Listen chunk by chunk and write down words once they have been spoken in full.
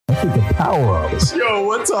Appreciate the power-ups. Yo,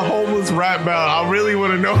 what's a homeless rap about? I really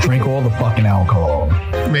want to know. Drink all the fucking alcohol.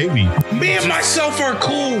 Maybe. Me and myself are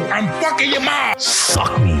cool. I'm fucking your mom.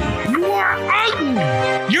 Suck me. You are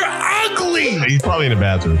ugly. You're ugly. He's probably in the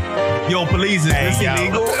bathroom. Yo, police, is this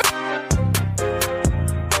illegal?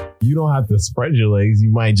 You don't have to spread your legs.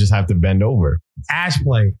 You might just have to bend over. Ash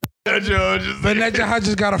play. Vanessa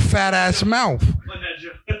Hudgens got a fat ass mouth.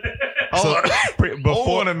 So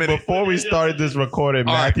before we started this recording,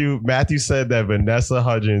 Matthew said that Vanessa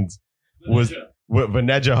Hudgens was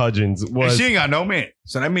Vanessa Hudgens was. And she ain't got no man,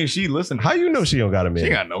 so that means she listened. How you know she don't got a man? She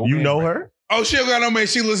got no. You man, know right? her? Oh, she don't got no man.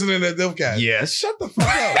 She listening to Dilfcast. Yes. Shut the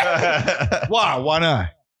fuck up. Why? Why not?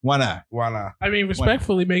 Why not? Why not? I mean,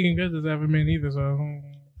 respectfully, Megan Good doesn't have a man either, so.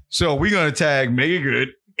 So we're gonna tag Megan Good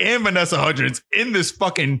and Vanessa Hudgens in this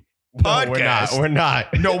fucking podcast. We're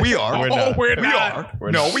not. No, we are. We're not. We're We not. are.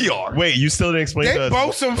 We're No, not. we are. Wait, you still didn't explain to They us.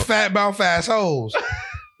 both some fat mouth assholes.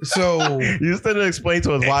 So You still didn't explain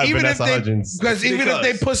to us why Vanessa Hudgens. Because even if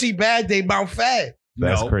they pussy bad, they mouth fat.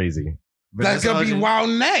 That's No. crazy. That's Vanessa gonna be Hudgens, wild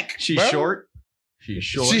neck. She's bro. short. She's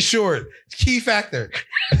short. She's short. Key factor.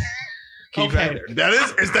 Key factor. That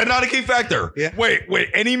is that not a key factor? Yeah. Wait.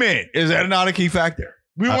 Any man, is that not a key factor?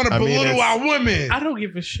 We want to I mean, belittle it's- our women. I don't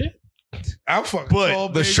give a shit. I'm fucking But tall,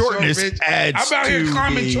 the bitch, shortness short, bitch. adds I'm out here to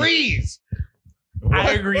climbing the- trees.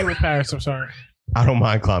 I agree with Paris. I'm sorry. I don't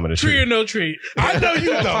mind climbing a Tree tree. or no tree. I know you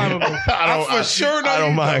don't. Climbable. I for sure know I don't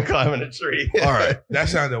you mind don't. climbing a tree. All right. That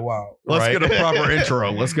sounded wild. Let's Right? get a proper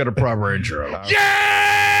intro. Let's get a proper intro.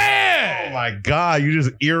 Yeah! Oh my God, you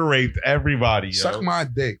just ear raped everybody. Yo. Suck my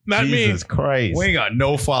dick. Not Jesus Christ. We ain't got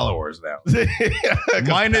no followers now.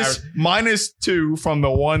 Paris, minus 2 from the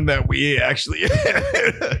one that we actually.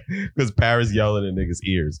 because Paris yelling in niggas'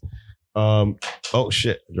 ears. Oh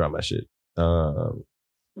shit, I dropped my shit.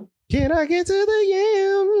 Can I get to the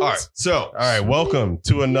yams? All right. So, All right, welcome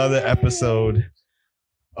to another episode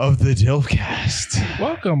of the Dilfcast.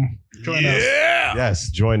 Welcome. Join us. yeah. Yes,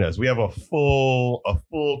 join us. We have a full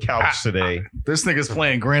couch today. This nigga's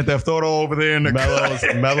playing Grand Theft Auto over there in the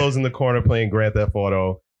Mello's in the corner playing Grand Theft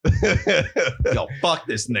Auto. Yo, fuck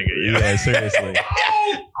this nigga. Yo. Yeah, seriously.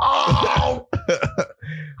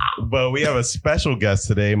 But we have a special guest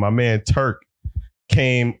today. My man Turk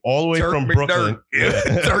came all the way Turk from McDirt. Brooklyn. Yeah.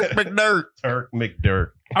 Turk McDirt. Turk McDirt.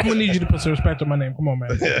 I'm gonna need you to put some respect on my name. Come on,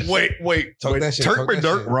 man. Wait. Talk that shit, Turk talk that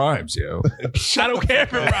McDirt shit. rhymes, yo. I don't care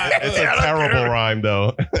if it rhymes. It's a I don't terrible care. rhyme,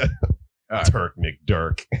 though. right. Turk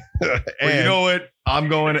McDirk. But you know what? I'm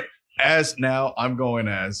going as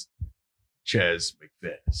Ches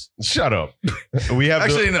McFizz. Shut up. We have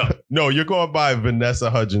Actually, no. You're going by Vanessa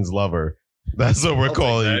Hudgens' lover. That's what we're I'll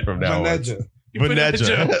calling take you that. from now on. Vanessa.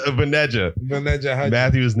 Vanessa. Vanessa Hudgens.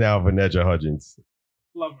 Matthew is now Vanessa Hudgens.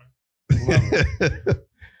 Love her.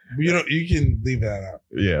 You can leave that out.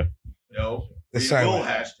 Yeah. No. It's silent.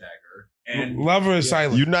 hashtag her. And Lover is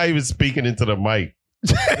silent. You're not even speaking into the mic.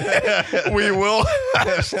 we will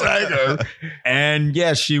hashtag her. And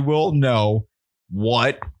yes, she will know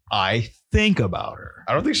what I think about her.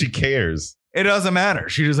 I don't think she cares. It doesn't matter.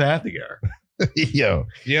 She just has to care.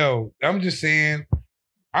 Yo. I'm just saying,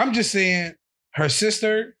 her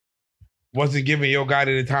sister wasn't giving Yo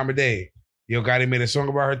Gotti the time of day. Yo Gotti made a song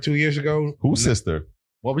about her 2 years ago. Whose sister?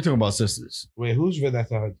 What are we talking about, sisters? Wait, who's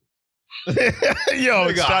Vanessa Hudgens? Yo,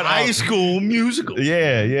 We got shut High up. School Musical.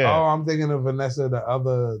 Yeah. Oh, I'm thinking of Vanessa, the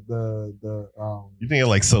other, You think of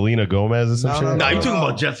like Selena Gomez or some No, shit? no, Nah, you no. talking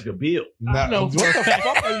about Jessica Biel. No. What the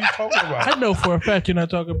fuck are you talking about? I know for a fact you're not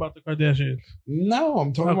talking about the Kardashians. No,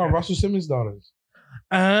 I'm talking about Russell Simmons' daughters.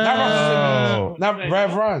 Not Oh. Not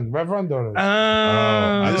Rev Run daughters.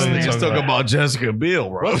 I This thought you were nigga's talking talking about- about Jessica Biel,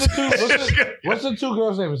 bro. What's the two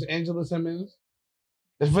girls' names? Angela Simmons?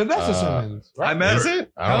 It's Vanessa Simmons, right? I met Is her.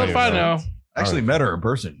 it? Hell don't if even I know. Actually met her in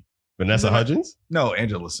person. Vanessa Hudgens? No,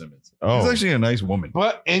 Angela Simmons. Oh. She's actually a nice woman.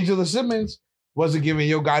 But Angela Simmons wasn't giving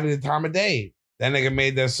Yo Gotti the time of day. That nigga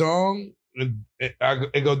made that song.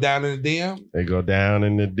 It go down in the DM. They go down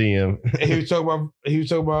in the DM. And he was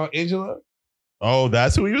talking about Angela. Oh,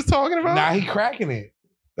 that's who he was talking about? Now he cracking it.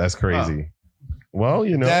 That's crazy. Well,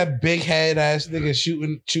 you know. That big head ass nigga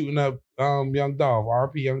shooting up Young Dolph,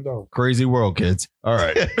 RP Young Dolph. Crazy world, kids. All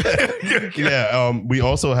right. Yeah. We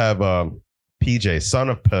also have PJ, son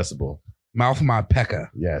of Percival. Mouth my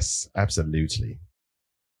pecker. Yes, absolutely.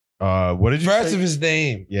 What did you First say? of his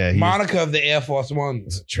name. Yeah, he's Monica of the Air Force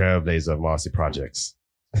Ones. Trailblazer of Marcy Projects.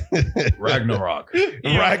 Ragnarok.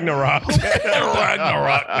 Ragnarok.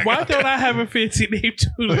 Why don't I have a fancy name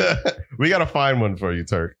too? We gotta find one for you,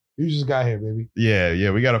 Turk. You just got here, baby.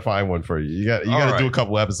 Yeah, we got to find one for you. You got All to right. do a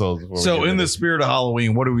couple episodes. Before So we get in to the this. spirit of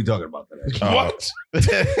Halloween, what are we talking about today? What? In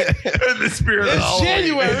the spirit of It's Halloween.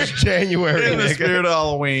 January. It's January. In the nigga. spirit of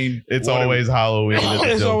Halloween. It's what are always Halloween. at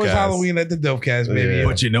the It's always Dopecast. Halloween at the Dopecast, baby. Yeah.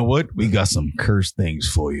 But you know what? We got some cursed things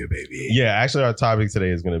for you, baby. Yeah, actually, our topic today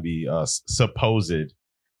is going to be supposed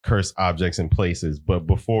cursed objects and places. But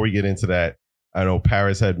before we get into that, I know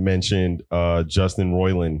Paris had mentioned Justin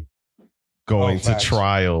Roiland going to facts.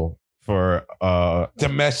 trial for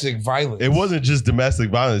Domestic violence. it wasn't just domestic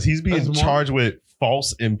violence. He's being That's more- charged with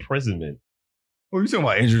false imprisonment. What are you talking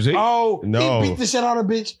about, Andrew Tate? Oh, No. he beat the shit out of a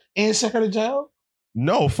bitch and sent her to jail?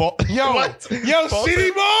 No, Yo, What? yo, False-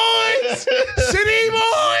 city boys! City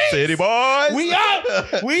boys! City boys. We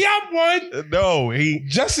up! We up one! No, he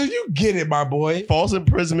Justin, you get it, my boy. false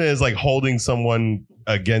imprisonment is like holding someone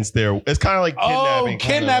against their. It's kind of like kidnapping.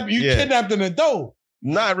 Kidnap. You Yeah. kidnapped an adult.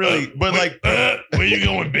 Not really, but like where you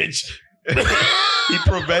going, bitch? he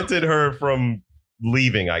prevented her from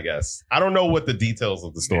leaving, I guess. I don't know what the details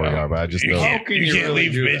of the story are, but I just know You can't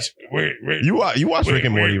leave, bitch. We're you watch Rick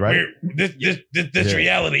and Morty, right? This Yeah.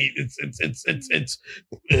 reality. It's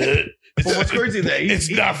But what's crazy that it's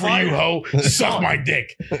not for you, ho. Suck my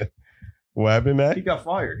dick. What happened, Matt? He got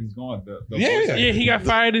fired. He's gone. Yeah. Yeah, he got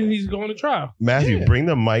fired and he's going to trial. Matthew, Yeah. bring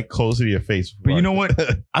the mic closer to your face. But you know what?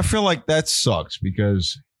 I feel like that sucks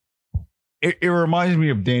because it reminds me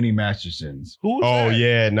of Danny Masterson's Who's Oh that?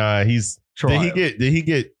 yeah, nah. trial. Did he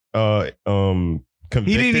get convicted?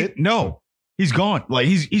 He didn't. No, he's gone. Like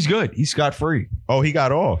he's good. He's scot free. Oh, he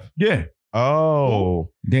got off. Yeah, Oh,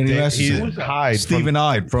 Danny he Masterson, Hyde Stephen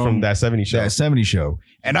Hyde from that 70 show. that 70 show.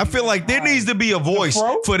 And I feel like there needs to be a voice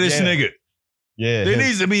Fro? for this Yeah. nigga. Yeah, There him.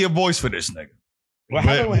 needs to be a voice for this nigga. What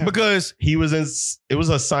happened with him? Because He was in. It was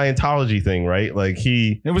a Scientology thing, right? Like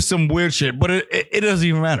there was some weird shit, but it doesn't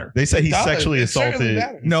even matter. they said he does. sexually It certainly assaulted.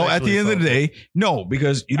 matters. No, at the end of the day, no,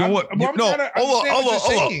 because you know I'm- what? I'm no, trying to hold understand what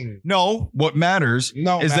on. you're saying. No, what matters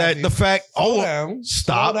No, is that Matthew. the fact. Slow Oh, down.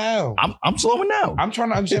 stop. Slow down. I'm slowing down. I'm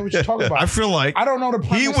trying to understand what you're talking about. I feel like I don't know the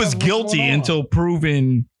premise he of was what's guilty going on. until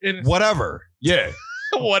proven Innocent. whatever. Yeah.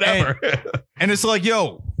 Whatever. And it's like,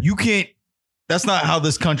 yo, you can't. That's not how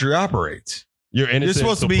this country operates. You're innocent. You're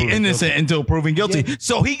supposed to until be proven innocent guilty. until proven guilty. Yeah.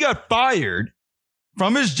 So he got fired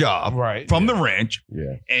from his job, right from the ranch,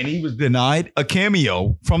 Yeah. and he was denied a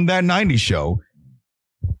cameo from that 90s show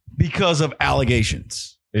because of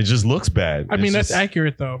allegations. It just looks bad. I mean, It's that's just-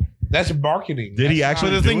 accurate though. That's marketing. Did he That's actually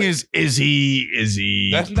So not- the do thing it? is he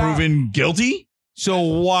That's not- proven guilty? So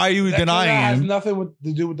why are you that denying has him? nothing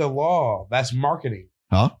to do with the law. That's marketing.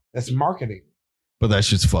 Huh? That's marketing. But that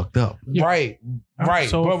shit's fucked up. Yeah. Right. I'm Right.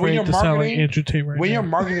 so But when afraid you're to sound like marketing, Andrew Tate right when now. you're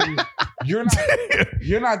marketing,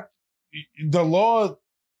 you're not the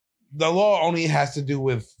law only has to do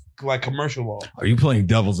with like commercial law. Are you playing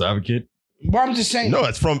devil's advocate? Well, I'm just saying, No,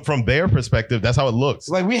 it's from their perspective. That's how it looks.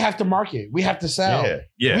 like we have to market. We have to sell. Yeah.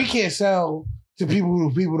 Yeah. We can't sell to people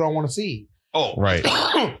who people don't want to see. Oh, Right.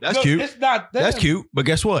 That's Look, cute. It's not them. That's cute. But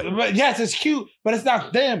guess what? But yes, it's cute, but it's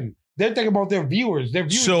not them. They're thinking about their viewers. Their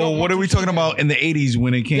viewers. So don't what want are to we see talking them. about in the 80s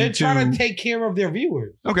when it came They're trying to to take care of their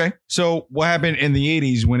viewers. Okay. So what happened in the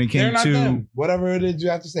 80s when it They're came not to them. Whatever it is you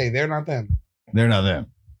have to say, they're not them. they're not them.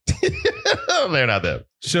 They're not them.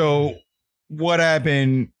 So what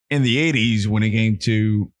happened in the 80s when it came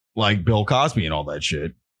to like Bill Cosby and all that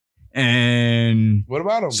shit? And What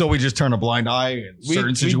about them? so we just turn a blind eye in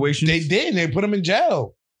certain situations. They did. They put him in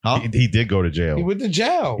jail. Huh? He did go to jail. He went to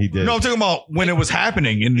jail. He did. No, I'm talking about when it was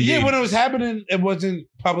happening in the Yeah, 80s. when it was happening, it wasn't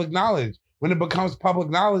public knowledge. When it becomes public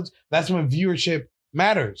knowledge, that's when viewership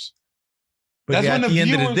matters. but that's at when the the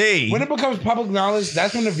end of the viewers- day, When it becomes public knowledge,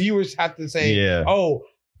 that's when the viewers have to say, Yeah. "Oh,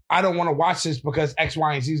 I don't want to watch this because X,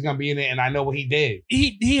 Y, and Z is going to be in it, and I know what he did."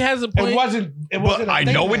 he has a It point. wasn't. It but wasn't. a I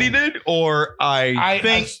thing know what he then. did, or I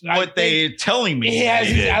think I what they're telling me. He has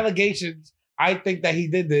he these did. allegations. I think that he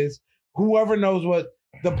did this. Whoever knows what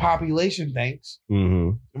the population thinks,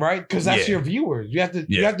 hmm right? Because that's Yeah. your viewers. You have to.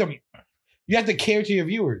 You Yeah. have to. You have to care to your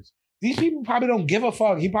viewers. These people probably don't give a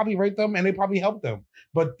fuck. He probably raped them and they probably helped them,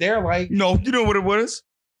 but they're like, No, you know what it was?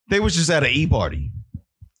 They was just at an E-party.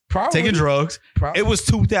 probably Taking drugs. Probably. It was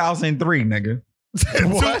 2003, nigga.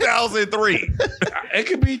 2003. It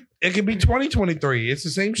could be. It could be 2023. It's the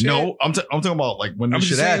same shit. No, I'm talking about like when I'm this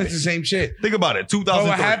just shit saying happened. it's the same shit. Think about it. But 2003.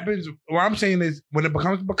 what happens? What I'm saying is when it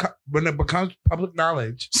becomes public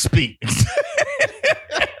knowledge. Speak.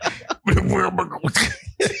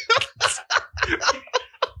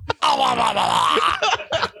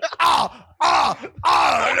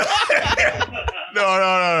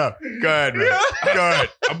 No. Go ahead, man. Go ahead.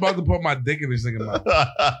 I'm about to put my dick in this nigga mouth.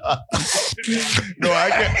 No,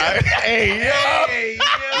 hey,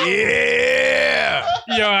 yo. Yeah.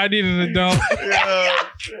 Yo, I need an adult. Yeah.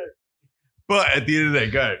 But at the end of the day,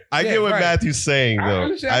 go ahead. I Yeah, get what right. Matthew's saying,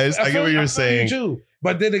 though. I get what you're saying. Too.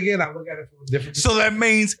 But then again, I look at it from a different. So that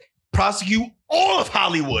means prosecute all of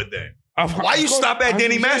Hollywood then. Why you stop at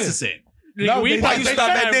Danny Masterson? No, we they- Why about you to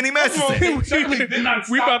stop have- at Danny Masterson?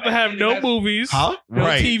 We about to have no movies, Huh? no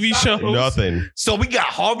Right. TV shows. Nothing. So we got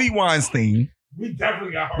Harvey Weinstein. We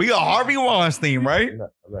definitely got. We got Harvey Weinstein, right? I'm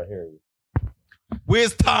not hearing you.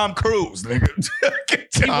 Where's Tom Cruise, nigga?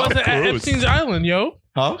 He wasn't at Cruise. Epstein's Island, yo.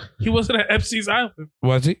 Huh? He wasn't at Epstein's Island.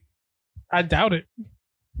 Was he? I doubt it.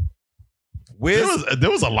 Where's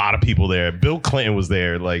There was a lot of people there. Bill Clinton was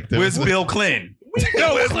there. Like, there Where's was, Bill Clinton? We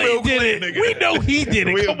know Where's Clinton Bill did Clinton, it. We nigga? know he did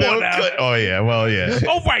it. Come Bill on now. Clinton- Oh yeah, well yeah.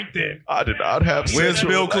 Oh, right then. I did not have. Where's sexual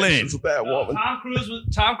Bill Clinton? relations with that woman.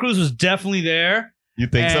 Tom Cruise was definitely there. You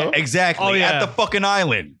think so? Exactly. Oh, yeah. At the fucking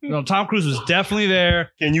island. No, Tom Cruise was definitely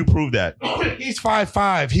there. Can you prove that? He's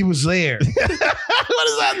 5'5". He was there. What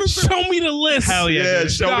is that? Show me the list. Hell yeah. Yeah,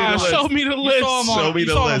 dude. show me the Nah, list. show me the You list. saw him on, Show me you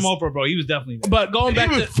the saw him list. on Oprah, bro. He was definitely there. But going He back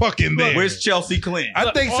was to fucking there. Where's Chelsea Clinton? I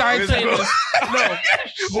think all I'm science. saying is-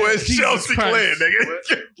 no, Where's Jesus Chelsea Christ. Clinton,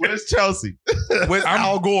 nigga? Where's Chelsea? Where's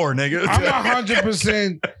Al Gore, nigga? I'm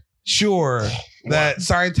 100% sure that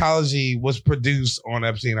Scientology was produced on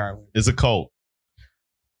Epstein Island. It's a cult.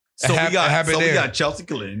 So It we happened got there. Chelsea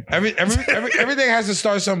Clinton. Everything has to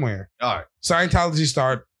start somewhere. All right. Scientology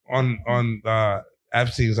start on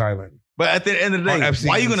Epstein's Island. But at the end of the On day, Epstein's-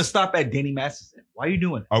 why are you going to stop at Danny Masterson? Why are you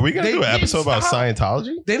doing that? Are we gonna They do an didn't episode about stop.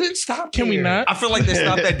 Scientology? They didn't stop. Can we there. not? I feel like they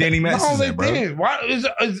stopped at Danny No, Masterson, they bro. didn't. Why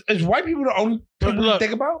is white people the only people you Look,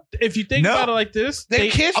 think about? if you think No. about it like this, They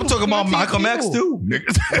canceled I'm talking about 14 Malcolm X people. too,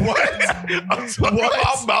 nigga. What? I'm talking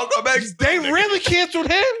about Malcolm X. They really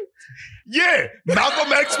canceled him. Yeah,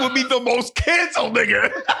 Malcolm X would be the most canceled nigga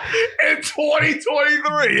in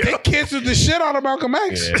 2023. They canceled the shit out of Malcolm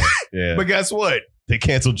X. Yeah, yeah. But guess what? They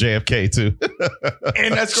canceled JFK too.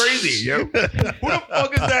 And that's crazy, yo. Who the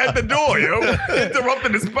fuck is that at the door, yo?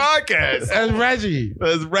 Interrupting this podcast. As Reggie.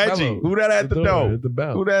 It's Reggie. Hello. Who that at the door? The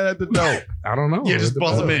bell. Who that at the door? I don't know. Yeah, just The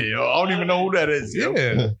buzz bell. him in, yo. I don't even know who that is, yo.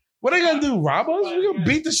 Yeah. What they gonna do? Rob us? We gonna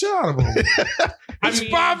beat the shit out of them. There's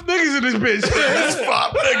mean- 5 niggas in this bitch. There's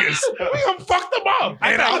 5 niggas. We gonna fuck them up.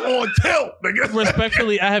 And I'm on tilt, nigga.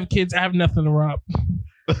 respectfully, I have kids. I have nothing to rob.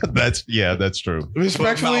 That's true.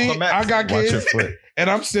 Respectfully, Malcolm X, I got Watch your kids, foot. and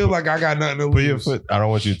I'm still like I got nothing to Put your lose. foot. I don't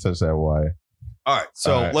want you to touch that wire. All right,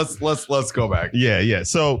 so All right. let's go back. Yeah.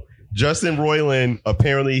 So Justin Roiland,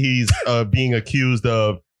 apparently he's being accused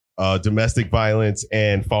of domestic violence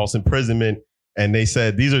and false imprisonment. And they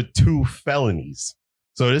said these are 2 felonies.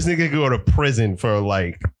 So this nigga could go to prison for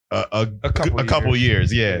like a couple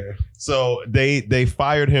years. Yeah. So they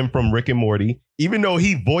fired him from Rick and Morty, even though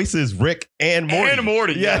he voices Rick and Morty. And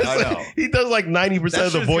Morty, Yes. I know. He does like 90%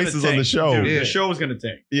 of the voices on the show. Dude, Yeah. the show is gonna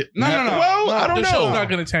tank. Yeah. No. Well, I don't The show's know. not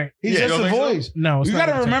going to tank. He's Yeah, just you a don't think so? voice. No, it's You not got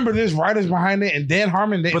to gonna tank. remember there's writers behind it, and Dan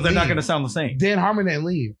Harmon didn't But they're not leave. gonna sound the same. Dan Harmon didn't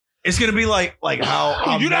leave. It's gonna be like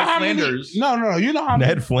how You know Ned how many? Flanders. No. You know how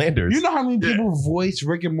many? Ned Flanders. You know how many Yeah. people voice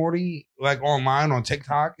Rick and Morty like online on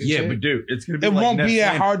TikTok? And Yeah, shit? but dude, it's gonna be. It like won't Ned be that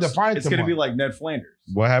Flanders. hard to find It's gonna be someone. like Ned Flanders.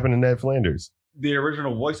 What happened to Ned Flanders? The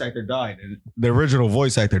original voice actor died, and the original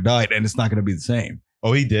voice actor died, and it's not gonna be the same.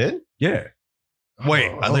 Oh, he did? Yeah.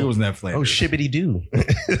 Wait, I think it was Ned Flanders. shibbity do.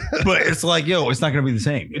 But it's like, yo, it's not gonna be the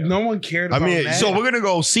same. yo. no one cared. I About mean, that. So we're gonna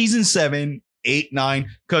go season 7, 8, 9,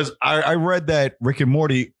 because I read that Rick and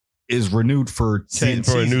Morty is renewed for 10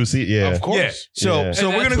 for a seasons. new season. Yeah. of course. Yeah. So Yeah. so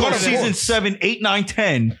And we're gonna that's go part of it. season 7, 8, 9,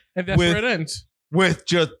 10 And that's with- where it ends. with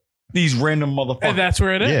just these random motherfuckers. And that's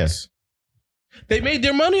where it ends. Yes. They made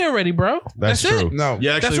their money already, bro. That's it. true. No.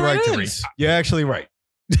 You're That's actually where right, it Tariq. ends. You're actually right.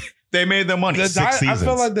 They made their money. The Six I seasons.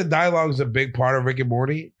 feel like the dialogue is a big part of Rick and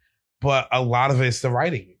Morty, but a lot of it's the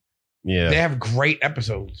writing. Yeah, They have great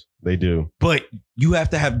episodes. they do. But you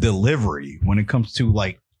have to have delivery when it comes to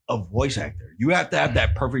like a voice actor. You have to have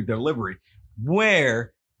that perfect delivery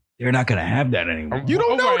where they're not going to have that anymore. You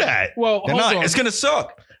don't know Alright. that. Well, They're hold not. on. It's going to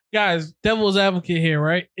suck. Guys, devil's advocate here,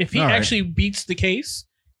 right? If he All right. actually beats the case,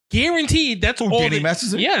 guaranteed that's Who, all. Danny they-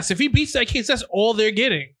 Masterson? Yes, if he beats that case, that's all they're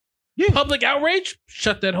getting. Yeah. Public outrage,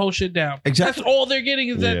 shut that whole shit down. Exactly. That's all they're getting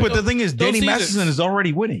is that. Yeah. But the thing is, Those Danny seasons. Masterson is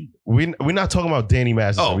already winning. We're not talking about Danny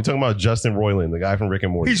Masterson. Oh. We're talking about Justin Roiland, the guy from Rick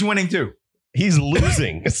and Morty. He's winning too. He's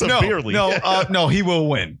losing severely. No, he will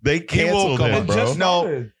win. They canceled come him, up. bro.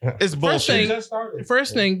 No, it's bullshit.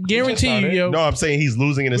 First thing, guarantee you, yo, No, I'm saying he's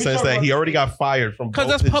losing in the We sense talking that about- he already got fired from because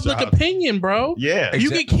both that's his public jobs. opinion, bro. Yeah. You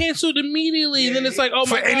get canceled immediately, and then it's like, oh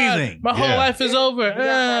For my god, anything. my whole Yeah. life is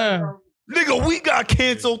over. Nigga, we got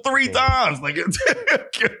canceled 3 times. Nigga,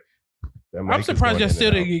 I'm surprised y'all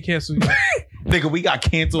still didn't get canceled. nigga, we got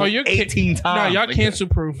canceled Oh, you're 18 Nah, times. y'all nigga. cancel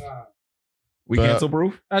proof. We cancel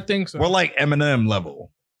proof? I think so. We're like Eminem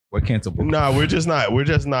level. We're cancel proof. No, we're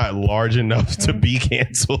just not large enough to be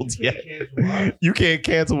canceled yet. You can't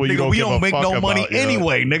cancel what you Nigga, don't we give don't a make fuck no money about, you know?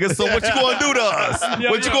 anyway, nigga. So what you gonna do to us?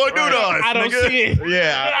 What you gonna do to us? I don't nigga? see it.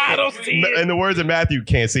 Yeah, I don't see it. In the words of Matthew,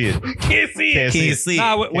 can't see it. Can't see it. Can't see Can't it. see.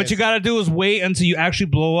 Nah, it. what you gotta do is wait until you actually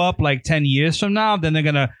blow up like 10 years from now. Then they're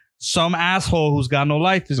gonna, some asshole who's got no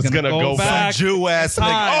life is It's gonna gonna go go back. Some Jew ass nigga.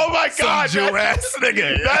 Time. Oh my Some God, Jew ass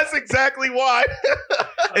nigga. That's exactly why.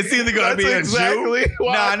 It's either gonna be a exactly Jew.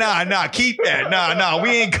 why. Nah. Keep that. Nah. We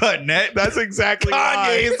ain't cutting that. That's exactly Kanye why.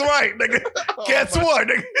 is right, nigga. Guess what,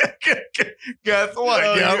 nigga? Guess what,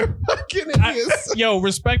 Oh, yo? you're fucking idiots. Yo,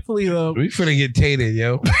 respectfully though, We finna get tainted,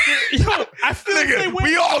 yo. yo, I feel the same Nigga, way.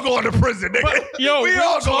 we all going to prison, nigga. But, yo, we real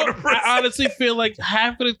all talk, going to prison. I honestly feel like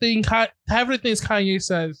half of the things Kanye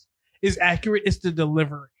says is accurate. It's the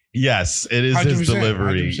delivery. Yes, it is his 100%,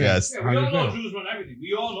 delivery. 100%. Yes. We all know Jews run everything.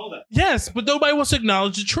 We all know that. Yes, but nobody wants to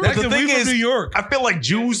acknowledge the truth. That's the thing we from is, New York. I feel like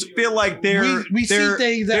Jews feel like they're We see they're,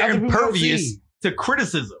 things that they're other people don't impervious see. to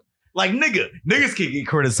criticism. Like niggas can get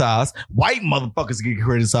criticized, white motherfuckers can get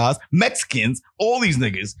criticized, Mexicans, all these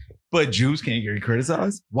niggas, but Jews can't get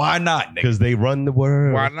criticized. Why not, nigga? Because they run the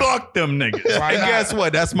world. Why not? Fuck them niggas. Why And not? guess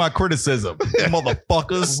what? That's my criticism. Them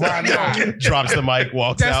motherfuckers. Why not? Drops the mic,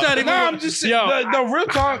 walks That's out. not even. No, I'm just saying. Yo, No, real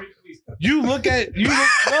talk. You look.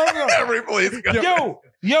 No. Every place.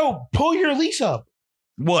 Yo, pull your lease up.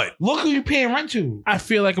 What? Look who you paying rent to. I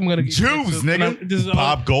feel like I'm gonna get Jews, canceled, nigga. and this is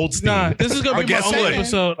Bob Goldstein. Nah, this is gonna be my Guess only what?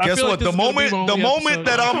 episode. I Guess feel what? like this The is gonna be moment, my the only moment episode.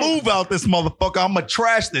 that I move out this motherfucker, I'm gonna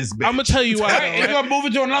trash this bitch. I'm gonna tell you why. Right, if you're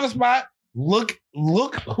moving to another spot, look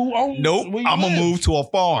who owns. Nope. where you I'm gonna live. move to a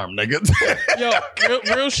farm, nigga.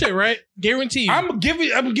 Yo, real shit, right? Guarantee you. I'm gonna give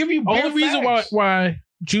you. bare Only reason facts. why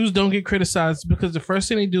Jews don't get criticized is because the first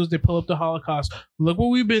thing they do is they pull up the Holocaust. Look what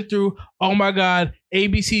we've been through. Oh my God, A,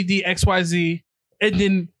 B, C, D, X, Y, Z, and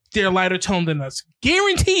then they're lighter toned than us.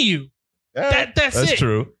 Guarantee you. Yeah, That's it.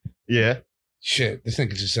 true. Yeah. Shit, this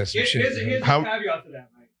nigga just said some Here's shit. How- a caveat to that,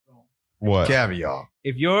 right? So, What? Caviar.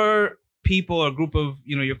 if your people or group of,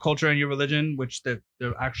 your culture and your religion, which they're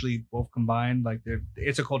actually both combined, like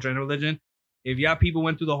it's a culture and a religion. If your people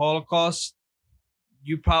went through the Holocaust,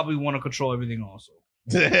 you probably want to control everything also.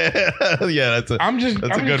 Yeah, that's a. I'm just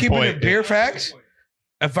That's a good keeping point. it bare facts.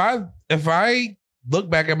 If I look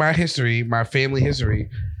back at my history, my family history,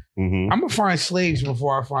 Mhm. I'm gonna find slaves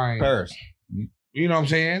before I find. Paris. You know what I'm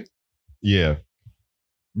saying? Yeah.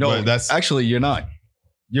 No, But that's- actually you're not.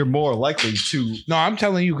 You're more likely to. No, I'm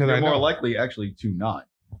telling you because I You're more know. likely actually to not.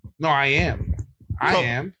 No, I am. I Well,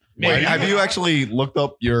 am. Wait, have you actually looked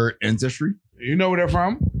up your ancestry? You know where they're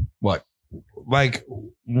from? What? Like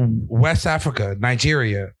West Africa,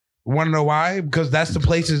 Nigeria. Want to know why? Because that's the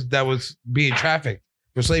places that was being trafficked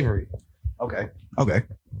for slavery. Okay.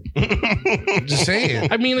 Just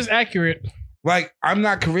saying. I mean, it's accurate. Like, I'm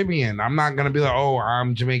not Caribbean. I'm not gonna be like, oh,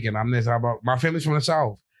 I'm Jamaican. I'm this. I'm about my family's from the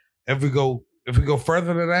South. If we go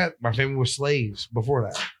further than that, my family was slaves before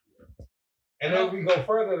that. And then if we go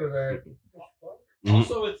further than that, Mhm.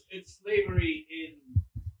 Also, it's slavery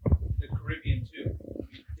in the Caribbean too.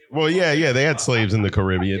 Well, yeah. They had slaves in the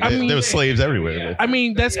Caribbean. I mean- There were slaves everywhere. Man. I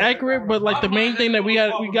mean, that's accurate, but like the main thing that we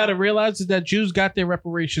got to realize is that Jews got their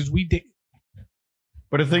reparations. We did.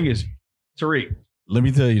 But the thing is, Tariq, let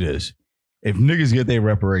me tell you this. If niggas get their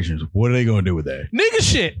reparations, what are they gonna do with that? Nigga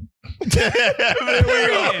shit. There we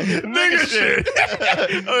go. Nigga shit. There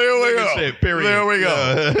we go. Nigga shit, period. There we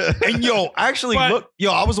go. Yeah. And yo, actually, But-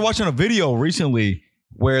 I was watching a video recently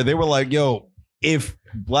where they were like, yo, if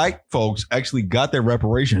black folks actually got their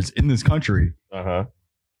reparations in this country, Uh-huh.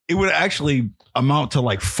 it would actually amount to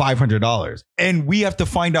like $500. And we have to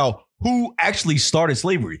find out who actually started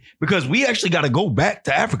slavery because we actually got to go back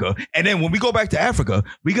to Africa. And then when we go back to Africa,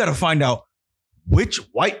 we got to find out which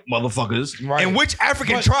white motherfuckers Right. and which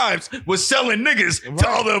African But- tribes was selling niggas to Right.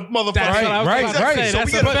 other motherfuckers. That's what I was Right, about to right. say. So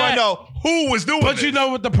That's we a got to fact. find out who was doing but this. you know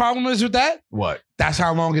what the problem is with that? What? That's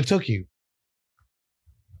how long it took you.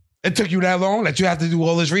 It took you that long that you have to do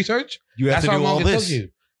all this research. You have That's to how do all long it this. took you.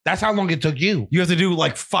 That's how long it took you. You have to do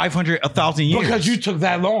like 500, 1,000 years. Because you took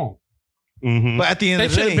that long. Mhm. But at the end They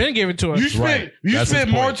of the should have day, been given to us. You spent Right. you That's spent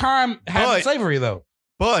his more point. time having But- slavery though.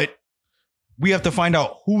 but we have to find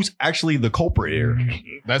out who's actually the culprit here.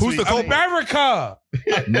 That's Who's what the he- culprit? America.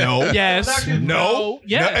 No. Yes. No.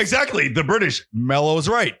 Yes. No, exactly. The British. Mello's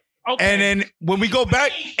right. Okay. And then when we go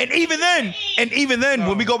back, and even then, No,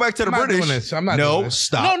 when we go back to the I'm not British, doing this. I'm not doing this.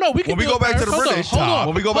 stop. No, we can When we do go it, back to Barrett. the Hold on, British, hold on.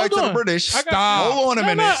 when we go back to Hold the on. British, I got Stop. you. hold on a No,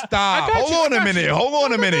 minute. no, Stop. I got Hold you, on I a got minute. you. Hold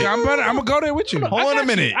on a minute. I'm gonna go there with you. Hold on a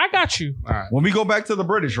minute. I got you. All right. When we go back to the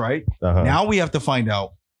British, right? Uh-huh. Now we have to find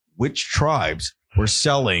out which tribes were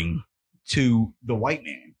selling to the white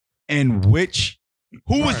man and who was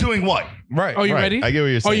Right. doing what. Right. Are you Right. ready? I get what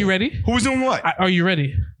you're saying. Are you ready? Who was doing what? Are you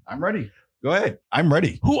ready? I'm ready. Go ahead. I'm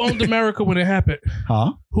ready. Who owned America when it happened?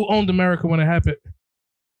 Huh? Who owned America when it happened?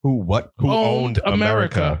 Who? What? Who Owned owned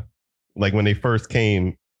America? America? Like when they first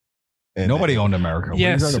came. and- Nobody owned America. What are you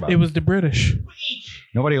Yes, talking about? it was the British.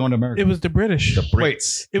 Nobody owned America. It was the British. The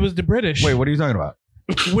Brits. It was the British. Wait, what are you talking about?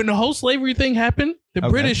 When the whole slavery thing happened, the Okay.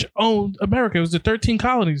 British owned America. It was the 13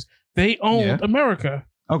 colonies. They owned Yeah. America.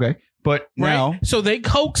 Okay, but Right? now So they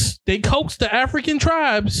coaxed the African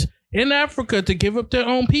tribes in Africa to give up their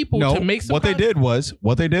own people to make some what they did was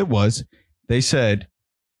they said,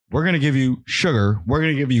 we're going to give you sugar, we're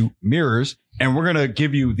going to give you mirrors, and we're going to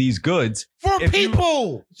give you these goods. For If you-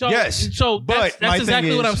 people. So, Yes, so but that's my thing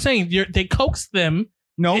exactly what is- I'm saying. They coaxed them.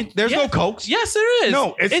 No, there's no yes. Cokes. Yes, there is.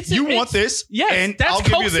 No, you want this, Yes, and that's I'll give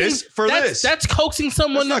you coaxing- this for this. That's coaxing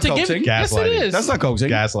someone That's to not give. coaxing. Yes, it Gaslighting. is. That's not coaxing.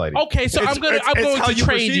 Gaslighting. Okay, so I'm going how to you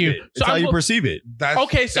trade perceive you. it. It's So how I'm you go- perceive it.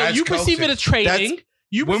 Okay, so that's you perceive it coaxing. as trading.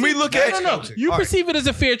 You When we perceive- look no, at- no, no. coaxing. You All right. perceive it as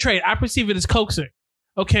a fair trade. I perceive it as coaxing.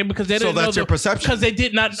 Okay, because they So didn't know that's your perception. because they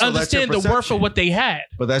did not So that's your understand the worth perception. of what they had.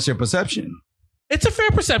 But that's your perception. It's a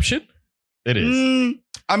fair perception. It is.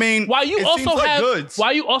 I mean, While you it also seems like have goods.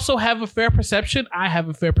 while you also have a fair perception, I have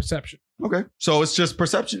a fair perception. Okay, so it's just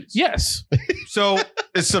perceptions. Yes, So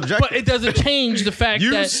it's subjective. but it doesn't change the fact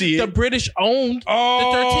You that see the it. British owned.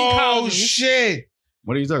 Oh, 13 colonies. shit.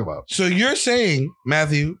 What are you talking about? So you're saying,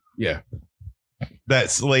 Matthew, Yeah. That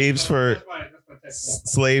slaves for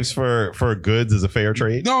goods is a fair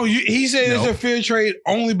trade. no, he said it's No. a fair trade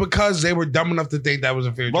only because they were dumb enough to think that was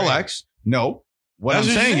a fair trade. Relax. No. What That's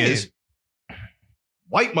I'm what saying you is said.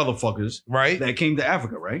 white motherfuckers Right? that came to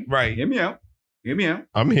Africa, right? Right. Hear me out. Hear me out.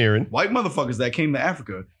 I'm hearing. White motherfuckers that came to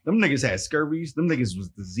Africa, them niggas had scurvies. Them niggas was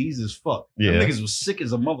diseased as fuck. Yeah. Them niggas was sick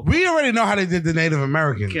as a motherfucker. We already know how they did the Native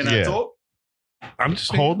Americans. Can I Yeah. talk? I'm just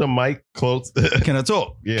saying. Hold the mic close. Can I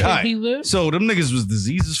talk? Yeah. All right. He lived. So them niggas was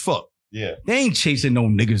diseased as fuck. Yeah. They ain't chasing no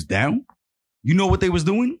niggas down. You know what they was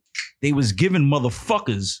doing? They was giving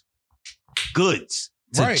motherfuckers goods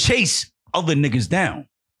to Right. chase other niggas down.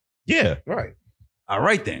 Yeah. Right. All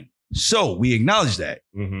right then. So we acknowledge that.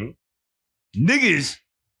 Mm-hmm. Niggas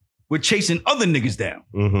were chasing other niggas down,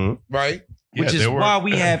 Mm-hmm. Right. which is why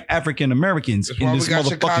we have African Americans That's in why we this got motherfucking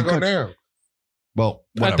Chicago country. now. Well,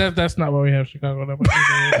 whatever. That's not why we have Chicago.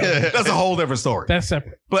 That's a whole different story. That's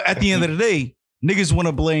separate. But at the end of the day, niggas want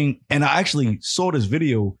to blame. And I actually saw this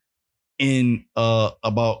video in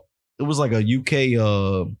about it was like a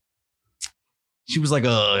UK. She was like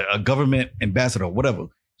a government ambassador, whatever.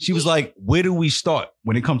 She was like, "Where do we start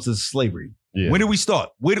when it comes to slavery? Yeah. When do we start?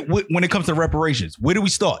 When it comes to reparations, where do we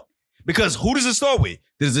start? Because who does it start with?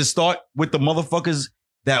 Does it start with the motherfuckers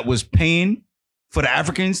that was paying for the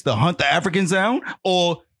Africans to hunt the Africans down,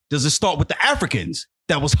 or does it start with the Africans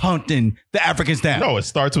that was hunting the Africans down? No, it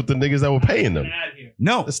starts with the niggas that were paying them.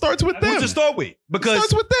 No. It starts with them. Who's it start with? It Because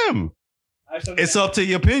starts with them. it's up to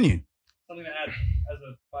your opinion. Something to add as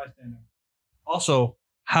a bystander. Also,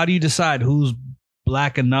 how do you decide who's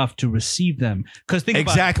black enough to receive them? Because think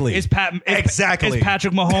Exactly. about it. Exactly. Is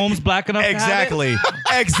Patrick Mahomes black enough Exactly. to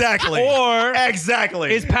Exactly. have it? Or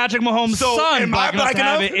Exactly. is Patrick Mahomes' So, son am I black enough black to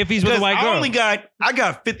have enough? it if he's with a white girl? I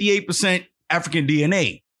got 58% African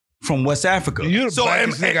DNA from West Africa. You're the so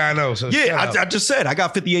blackest nigga I know. So yeah, shut up. I just said I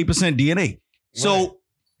got 58% DNA. So Right.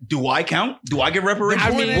 do I count? Do I get reparations?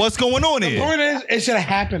 The point is- What's going on the here? point is, it should have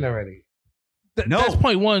happened already. No. That's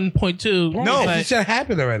point one, point two. No. It should have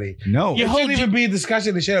happened already. No. Your It whole shouldn't even be a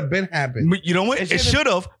discussion. It should have been happened. You know what? It It should've- should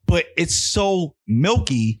have, but it's so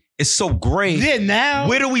milky. It's so gray. Yeah, now.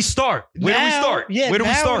 Where do we start? Where do we Now- start? yeah, where do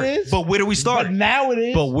we now start? it is. But where do we start? But now it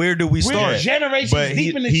is. But where do we We're start? generations But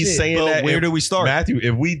deep in this he's shit. saying But that where if- do we start? Matthew,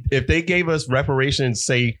 if they gave us reparations,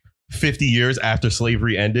 say 50 years after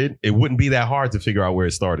slavery ended, it wouldn't be that hard to figure out where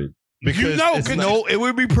it started. You know, it's 'cause not- No, it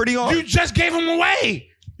would be pretty hard. You just gave them away.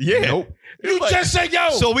 yeah. Nope. You Like- just said, yo.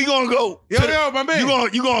 So we gonna go. yo, to the- yo, my man.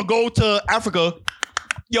 you gonna go to Africa?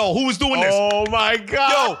 Yo, who was doing this? Oh my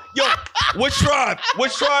God. Yo, which tribe?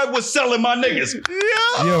 Which tribe was selling my niggas?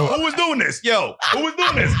 Yo. Who was doing this? Yo, who was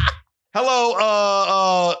doing this?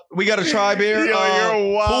 Hello, we got a tribe here. Yo,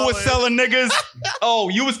 you're wild. Who was selling niggas? Oh,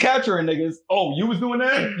 you was capturing niggas. Oh, you was doing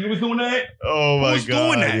that? You was doing that? Oh my Who's God.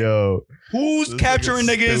 doing that? Yo. Who's This capturing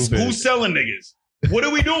nigga's niggas? stupid. Who's selling niggas? What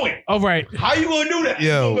are we doing? All right. How you going to do that?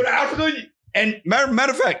 Yo. You go to Africa, and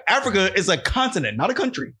matter of fact, Africa is a continent, not a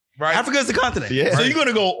country. Right. Africa is a continent. Yeah. So you're going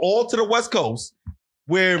to go all to the West Coast,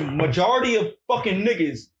 where majority of fucking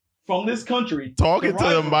niggas from this country Talking to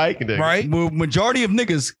the derive mic, nigga. Right. from, where majority of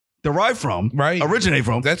niggas derive from, Right. originate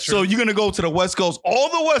from. That's so true. you're going to go to the West Coast, all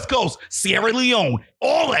the West Coast, Sierra Leone,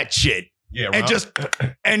 all that shit. Yeah, And just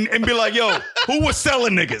and be like, yo, who was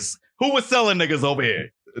selling niggas? Who was selling niggas over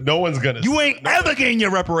here? no one's gonna. You ain't ever getting your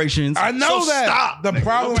reparations. I know so that. Stop. The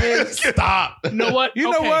problem is, Stop. You know what? You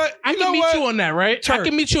know Okay, what? I You can know meet what? you on that, right? I Turk.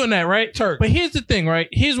 can meet you on that, right? Turk. But here's the thing, right?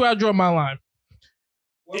 Here's where I draw my line.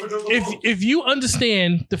 If you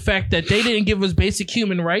understand the fact that they didn't give us basic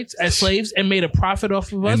human rights as slaves and made a profit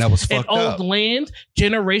off of us And that was and fucked owned up. land,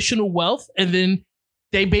 generational wealth, and then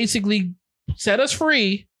they basically set us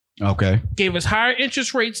free, Okay. gave us higher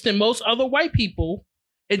interest rates than most other white people,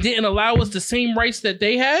 and didn't allow us the same rights that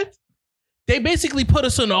they had. They basically put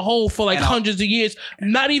us in a hole for like And I- hundreds of years,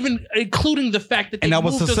 not even including the fact that they And that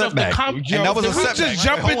was moved a us off the setback. And that was a did we setback. just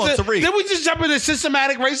jump Hold on, into? Tariq. Did we just jump into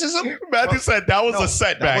systematic racism? Matthew said that was a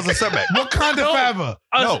setback. That was a setback. Wakanda No. forever.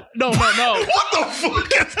 no. What the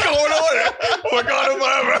fuck is going on? Wakanda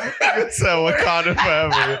forever. I said Wakanda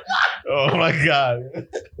forever. Oh my god.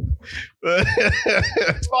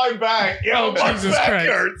 My back. Oh, my Jesus back Christ.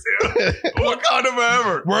 hurts. Wakanda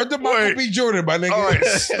forever. Word to Michael Wait. B. Jordan, my nigga. All right,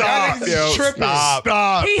 That stop, nigga's yo, tripping.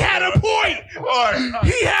 stop. He had a point. All right,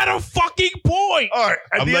 He had a fucking point. All right.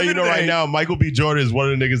 At I'm the letting you end know of the right day, now, Michael B. Jordan is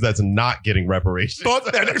one of the niggas that's not getting reparations. Fuck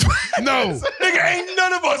that. No. Nigga, ain't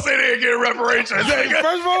none of us in here getting reparations. Nigga.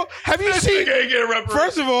 First of all, have you This seen? nigga ain't getting reparations.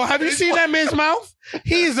 First of all, have you seen that man's mouth?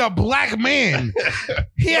 He is a black man.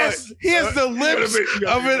 He has the lips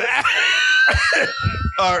of an.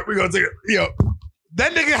 All right, we're going to take it. Yo,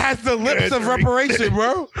 That nigga has the lips of reparation,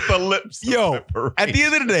 bro. The lips. of Yo, reparation. at the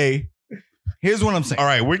end of the day, here's what I'm saying. All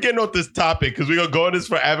right, we're getting off this topic because we're gonna go on this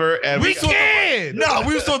forever, and We can. No,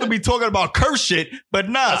 we were supposed to be talking about curse shit, but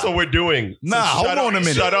nah. that's what we're doing. Nah, hold shut on up, a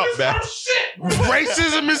minute. Shut up, man.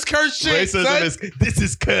 Racism is cursed shit. Racism son. is this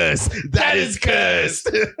is cursed. That is cursed.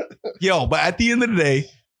 Yo, but at the end of the day,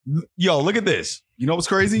 yo, look at this. You know what's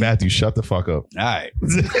crazy? Matthew, shut the fuck up. All right.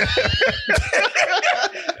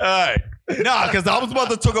 All right. Nah, because I was about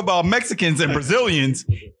to talk about Mexicans and Brazilians,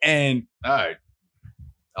 and all right.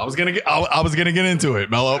 I was gonna get into it,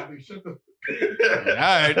 Mello. All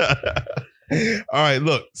right. All right,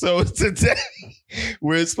 look. So today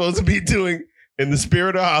we're supposed to be doing in the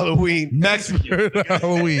spirit of Halloween, Mexican.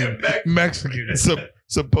 Halloween. Mexican.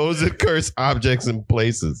 supposed cursed objects and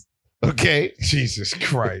places. Okay. Jesus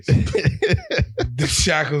Christ. The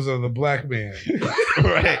shackles of the black man.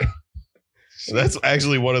 Right. That's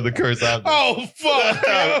actually one of the cursed objects. Oh, fuck.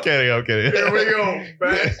 I'm kidding. Here we go,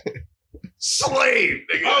 man. Slave.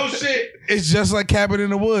 Nigga. Oh, shit. It's just like Cabin in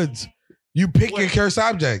the Woods. You pick your cursed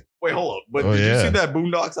object. Wait, hold up. But Oh, did yeah. you see that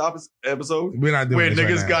Boondocks episode We're not doing where this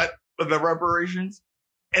niggas right now. got the reparations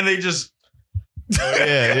and they just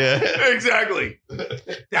Yeah. exactly.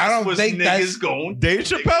 I don't was think that's- niggas going. Dave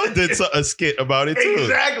Chappelle did a skit about it too.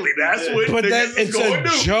 Exactly. That's what But niggas that- is it's a going to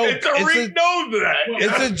do. joke. And Tariq knows that.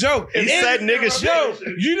 It's a joke. He said nigga shit.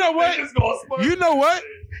 Yo, you know what? Niggas gonna spurt. You know what?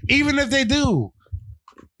 Even if they do.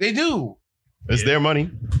 It's their money.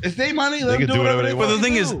 It's their money. They Let can them do whatever they But the want.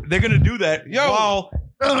 thing is, they're gonna do that Yo. while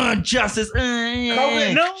justice.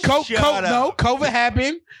 COVID. No, COVID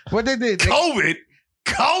happened. What they did? COVID.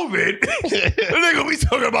 Nigga, we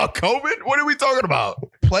talking about COVID? What are we talking about?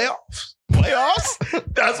 Playoffs. Playoffs?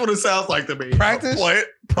 That's what it sounds like to me. Practice?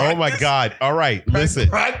 Oh my God. All right. Listen.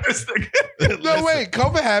 Practice. Nigga. No, wait.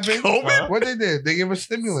 COVID happened. COVID? What they did? They gave us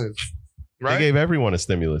stimulus. They Right? gave everyone a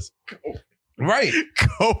stimulus. Right.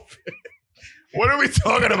 COVID. What are we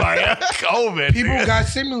talking about? Yeah? COVID. People got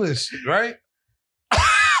stimulus. Right?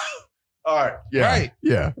 All right. Yeah. Right.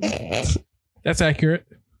 Yeah. That's accurate.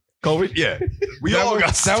 COVID. Yeah. We That all was,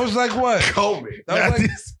 got that was like what? COVID. That was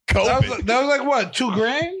like- COVID. That was like what?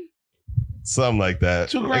 $2,000? Something like that.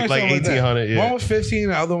 $2,000. Like something like that. 1,800. Yeah. One was 15.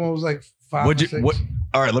 The other one was like 5. What'd or you 6. what?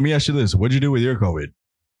 All right. Let me ask you this. What'd you do with your COVID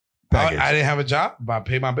package? I didn't have a job, but I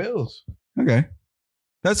paid my bills. Okay.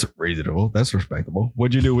 That's reasonable. That's respectable.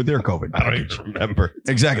 What'd you do with your COVID I don't package? even remember.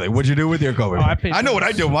 Exactly. What'd you do with your COVID? Oh, I paid I know what I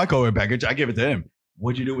bills. did with my COVID package. I give it to him.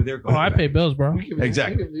 What'd you do with your COVID? Oh, I pay bills, bro.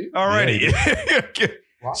 Exactly. Alrighty.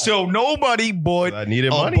 Wow. So nobody bought I needed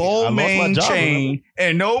a money. I lost my Balmain job. chain,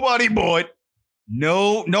 and nobody bought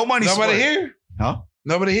no money. Nobody sweat. here? Huh?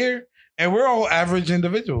 Nobody here? And we're all average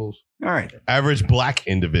individuals. All right. Average black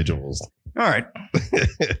individuals. All right.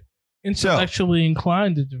 Intellectually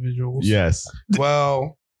inclined individuals. Yes.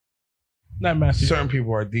 Well, Not Matthew. certain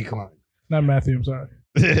people are declined. Not Matthew. I'm sorry.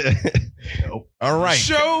 All right.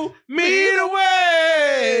 Show me the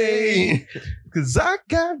way. Cause I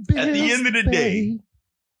got At the end of the day,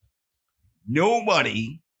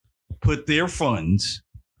 nobody put their funds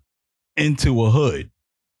into a hood.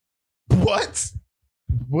 What?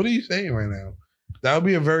 What are you saying right now? That would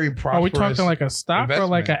be a very prosperous. Are we talking like a stock or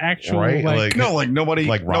like an actual Right, like? like- No, like nobody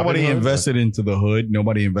Like Robin nobody Hood? invested into the hood.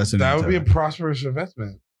 Nobody invested that into would be a prosperous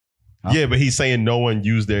investment. Yeah, but he's saying no one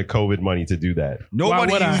used their COVID money to do that.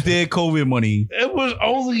 nobody Why would I? used their COVID money. It was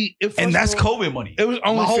only, And that's COVID money. It was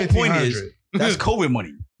only My whole point is 1,500. that's COVID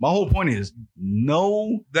money. My whole point is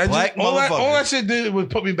no That black all motherfucker. that shit did was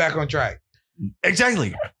put me back on track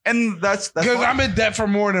Exactly. And that's because fine. I'm in debt for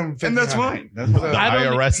more than 1,500. And that's fine. That's fine. The I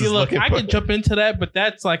don't IRS is look. looking I for- could jump into that, but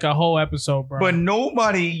that's like a whole episode, bro. But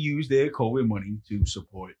nobody used their COVID money to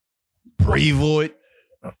support Prevost,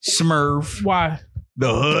 Smurf, why?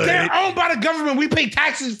 the hood. They're owned by the government. We pay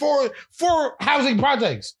taxes for housing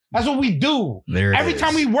projects. That's what we do. There it Every is.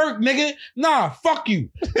 time we work, nigga, nah, fuck you.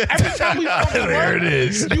 Every time we fucking There work, it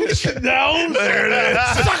is. you should know. There it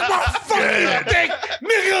is. Suck my fucking dick,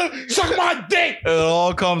 nigga. Suck my dick. It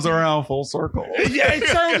all comes around full circle. Yeah, it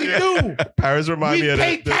certainly do. Paris remind We me of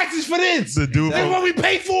pay the taxes for this. dude That's what from, we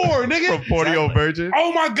pay for, nigga. from Portio Virgin.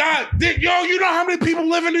 Oh my God. Yo, you know how many people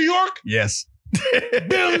live in New York? Yes.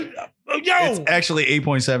 Yo, It's actually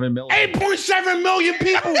 8.7 million. 8.7 million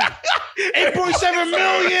people. 8.7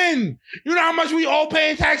 million. You know how much we all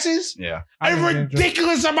pay in taxes? Yeah, A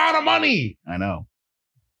ridiculous amount of money. I know.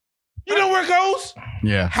 You know where it goes?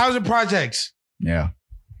 Yeah, Housing projects, yeah.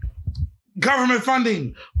 government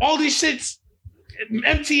funding, all these shits,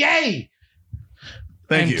 MTA.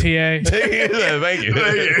 Thank you. MTA. Thank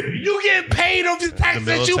you. You get paid off the taxes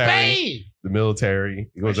that you military. pay. The military.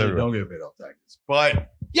 It goes Actually, everywhere. don't get paid off taxes. But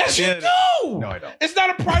Yes, you Yeah. do. no, I don't. It's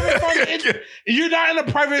not a private fund. You're not in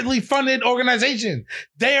a privately funded organization.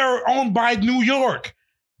 They are owned by New York.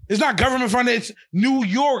 It's not government funded. It's New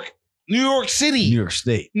York City. New York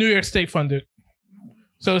State. New York State funded.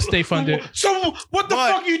 So it's state funded. So what the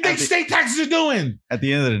But fuck you think at the- state taxes are doing? At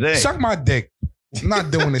the end of the day, Suck my dick. I'm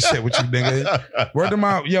not doing this shit with you, nigga. Word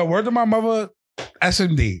to my mother,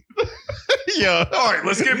 SMD. Yo, all right,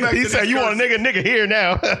 let's get back. he to said, this "You want a nigga here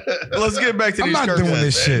now." Let's get back to I'm these not curses. doing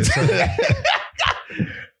this shit.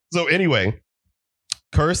 So anyway,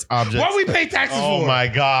 cursed objects. What we pay taxes Oh for? my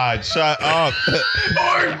God! Shut up!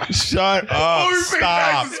 Shut up!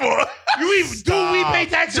 Stop! Do we pay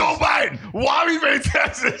taxes? Joe Biden. Why we pay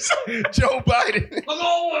taxes? Joe Biden.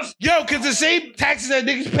 Yo, because the same taxes that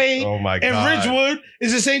niggas pay Oh my in God! Ridgewood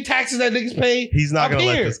is the same taxes that niggas pay, He's not up gonna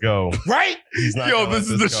let here. this go. right? He's not. Yo, gonna this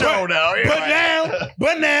let is the go. show now.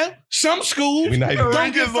 But now, some schools We're not even- don't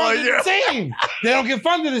get Rick is like, funded the same. They don't get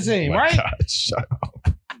funded the same, Oh my right? God, shut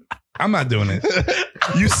up. I'm not doing it.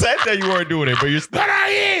 You said that you weren't doing it, but you're. But I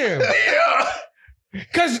am.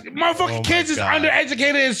 Because motherfucking Oh my kids is God.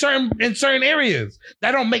 undereducated in certain areas.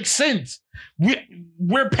 That don't make sense.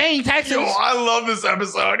 We're paying taxes. Yo, I love this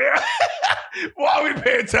episode. Why we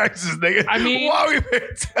paying taxes, nigga? I mean- why we paying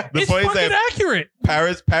taxes? The It's point is fucking that accurate.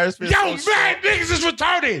 Paris feels Yo, so man, strong. niggas is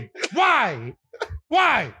retarded. Why?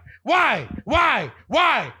 Why? Why? Why?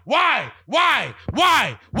 Why? Why? Why?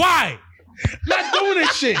 Why? Why? Not doing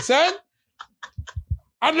this shit, son.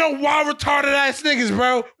 I know why retarded ass niggas,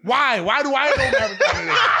 bro. Why? Why do I know that retarded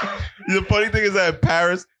niggas? The funny thing is that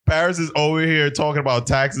Paris is over here talking about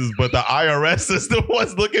taxes, but the IRS is the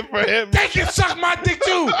ones looking for him. They can suck my dick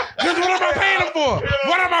too. Because what am I paying them for?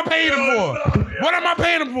 What am I paying them for? What am I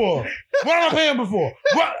paying them for? What am I paying them for?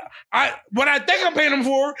 What I think I'm paying them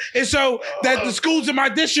for is so that the schools in my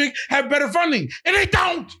district have better funding. And they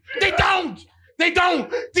don't. They don't. They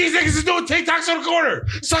don't. These niggas is doing TikToks on the corner.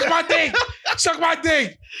 Suck my dick. Suck my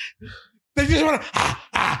dick. They just want to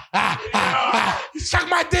suck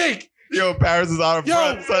my dick. Yo, Paris is out of Yo.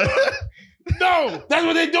 front. Son. No, that's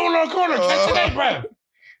what they doing on the corner. Catch their breath.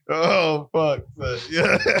 Oh fuck! Son.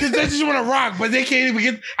 Yeah. Because they just want to rock, but they can't even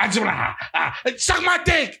get. I just want to suck my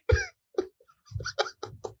dick.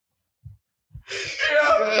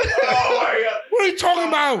 Oh my god! What are you talking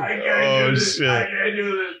about? Oh shit! can't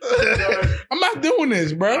do this. I'm not doing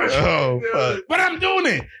this, bro. Oh fuck! But I'm doing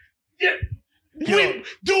it.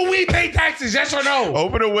 Do we pay taxes? Yes or no?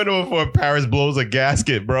 Open a window before Paris blows a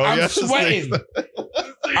gasket, bro. I'm Yes, sweating.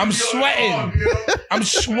 I'm sweating. I'm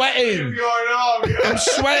sweating. I'm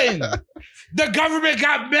sweating. The government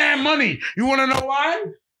got bad money. You want to know why?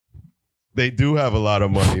 They do have a lot of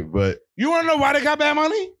money, but You want to know why they got bad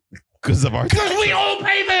money? because of our Because we all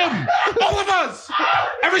pay them. All of us.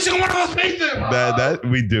 Every single one of us pays them. that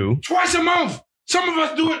we do. Twice a month. Some of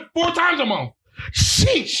us do it 4 times a month.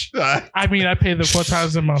 Sheesh. I mean, I pay them 4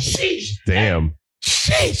 times a month. Sheesh. Damn.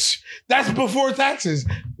 Sheesh. That's before taxes.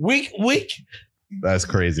 Week. That's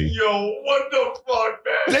crazy. Yo, what the fuck,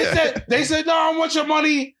 man? They said, no, I want your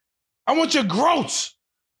money. I want your gross.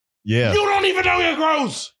 Yeah. You don't even know your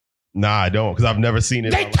gross. Nah, I don't, because I've never seen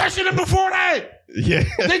it. They touching it before that. Yeah.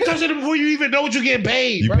 They touching it before you even know what you get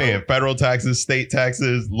paid. You bro. paying federal taxes, state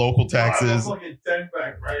taxes, local taxes. fucking 10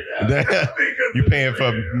 back right now. You paying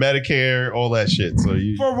for Medicare, all that shit. So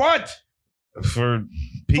you For what? for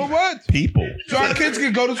For what? people. So our kids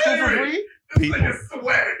can go to school for free? People.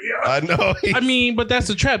 I know. I mean, but that's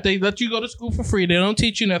the trap. They let you go to school for free. They don't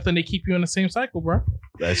teach you nothing. They keep you in the same cycle, bro.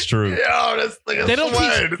 That's true. Yo, this thing They don't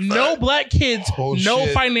teach no black kids Oh, no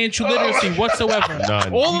shit. financial literacy whatsoever.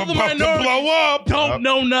 None. All of the I'm about to minorities blow up. don't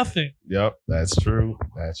know nothing. Yep, that's true.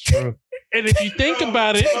 That's true. And if you think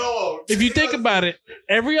about it,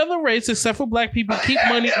 every other race except for black people keep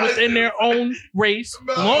money within their own race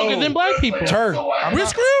longer than black people. Turk. We're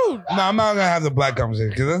screwed. No, I'm not gonna have the black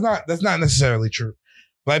conversation because that's not necessarily true.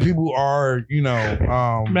 Black people are,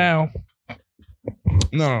 Now,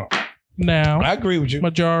 no. I agree with you.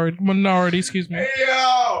 minority, excuse me.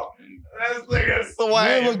 Yo, this nigga's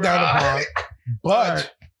We look down upon,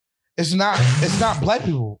 but it's not black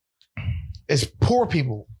people. It's poor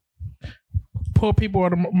people, Poor people are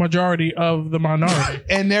the majority of the minority.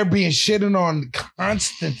 and they're being shitted on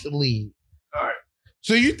constantly. All right.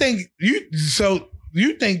 So you think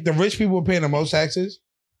the rich people are paying the most taxes?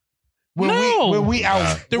 When we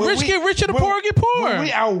The rich get richer, the poor get When we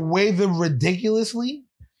poor. outweigh them ridiculously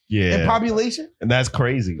in Yeah. population. And that's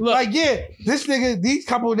crazy. Look, Like, yeah, these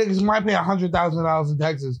couple of niggas might pay $100,000 in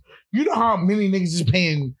taxes. You know how many niggas is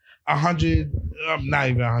paying 100, not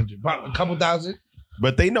even 100, but a couple thousand?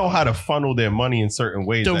 But they know how to funnel their money in certain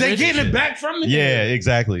ways. The That They rich- getting shit. it back from me? Yeah,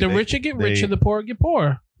 exactly. the They- richer get they- richer, the poor get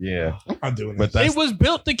poor. Yeah. I'm not doing But that. that's It was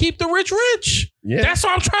built to keep the rich rich. yeah. That's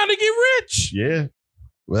why I'm trying to get rich. Yeah.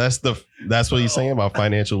 Well, that's what he's saying about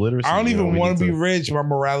financial literacy. I don't You know, even we want need to be rich. My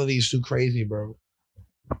morality is too crazy, bro.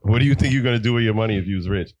 What do you think you're gonna do with your money if you was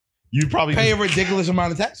rich? You'd probably Pay a ridiculous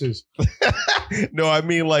amount of taxes. No, I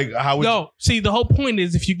mean, like, how would No, see, the whole point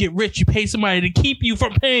is if you get rich, you pay somebody to keep you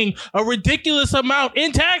from paying a ridiculous amount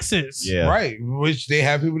in taxes. Yeah. Right. Which they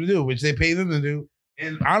have people to do, which they pay them to do.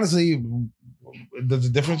 And honestly, does the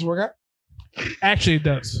difference work out? Actually, it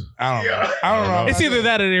does. I don't know. It's either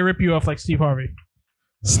that or they rip you off like Steve Harvey.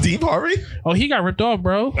 Steve Harvey? Oh, he got ripped off,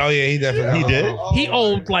 bro. Oh, yeah, he definitely He did? He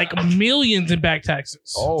owed like millions in back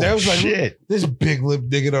taxes. Oh, That was like- shit. This big lip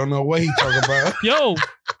nigga don't know what he talking about. Yo,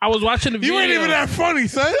 I was watching the video. You ain't even that funny,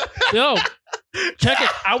 son. Yo, check it.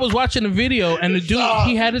 I was watching the video and the dude,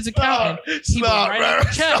 he had his accountant. He would write out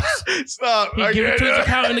the checks. Stop. He'd give it to his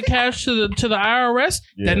accountant in cash to the IRS.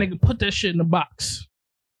 Yeah. That nigga put that shit in the box.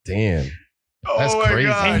 Damn. That's Oh my crazy.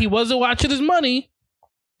 God. And he wasn't watching his money.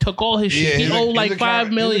 Took all his shit. He owed like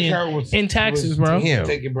 $5 million in taxes, bro. Damn.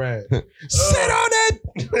 Taking bread. Sit on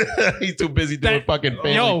it. He's too busy doing That- fucking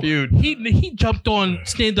Family Yo, Feud. he jumped on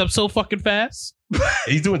stand up so fucking fast.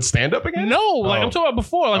 He's doing stand up again? No, like Oh. I'm talking about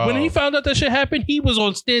before. Like when Oh. he found out that shit happened, he was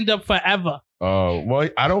on stand up forever. Oh, well,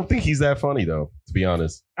 I don't think he's that funny, though, to be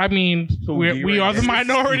honest. I mean, we are the Steve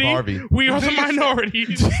minority. Harvey. We are the minority.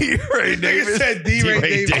 D-Ray Davis. Said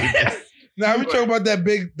D-Ray Davis. Nah, we talking about that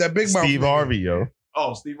big mouth. Steve nigga. Harvey, yo.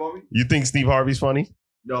 Oh, Steve Harvey? You think Steve Harvey's funny?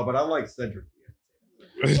 No, but I like Cedric.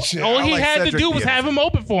 Shit, All I he like had to Cedric do was Diaz. have him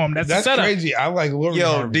open for him. That's the That's setup. crazy. I like Lori Yo,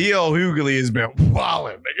 Harvey. D.L. Hughley has been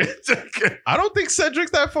wilding, nigga. I don't think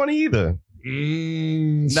Cedric's that funny either.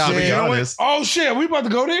 Nah, but shit. you know what? Honest. Oh shit, we about to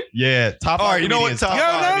go there? Yeah, top All five right, you know what? comedians. Top Yo,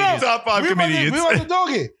 five no, no. comedians. Top five We about comedians. to dog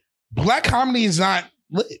it. Black comedy is not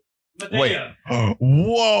lit. Wait.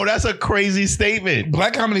 Whoa, that's a crazy statement.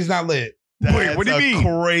 Black comedy is not lit. That's what do you a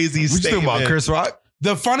mean? Crazy We just statement. talking about Chris Rock?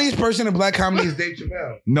 The funniest person in black comedy is Dave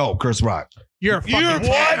Chappelle. No, Chris Rock. You're a fucking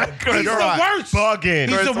What? He's the worst. Bugging.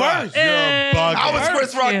 He's the Chris Rock. worst. You're And- bugging. How is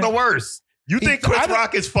Chris Rock Yeah. the worst? You think Chris I don't-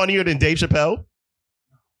 Rock is funnier than Dave Chappelle?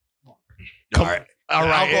 All right. All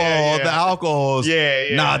right, yeah, yeah. The alcohol's. Yeah,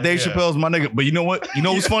 yeah. Nah, Dave yeah. Chappelle's my nigga. But you know what? You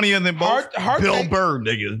know who's funnier than both? Hard Bill take. Burr,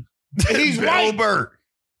 nigga. He's Bill white. Burr.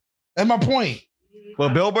 That's my point. Well,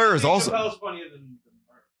 Bill Burr is also.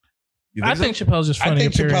 You I so? think Chappelle's just funny. I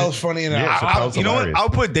think period. Chappelle's funny enough. Yeah, Chappelle's You know what? hilarious. I'll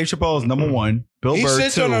put Dave Chappelle as number one. Bill He Burr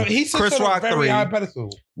sits two. on a Chris Rock very 3. high pedestal.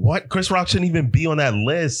 What? Chris Rock shouldn't even be on that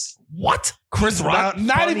list. What? Chris Rock?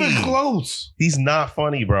 Not funny. even close. He's not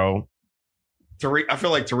funny, bro. Tariq, I feel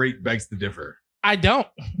like Tariq begs to differ. I don't.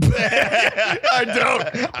 I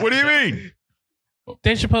don't. What do you mean?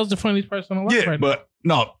 Dave Chappelle's the funniest person alive Yeah, right now. but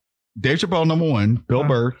no. Dave Chappelle number one. Bill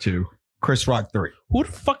Burr 2. Chris Rock 3. Who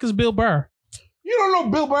the fuck is Bill Burr? You don't know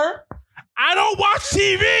Bill Burr? I don't watch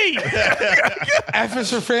TV. F is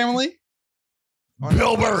for family.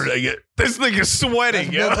 Bill Burr, nigga. This nigga's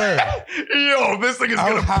sweating, yo. That's Bill Burr. Yo, this nigga's I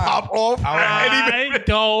gonna was hot. pop off. I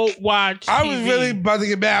don't watch. I was TV. really about to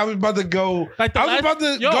get mad. I was about to go. Like the I was last- about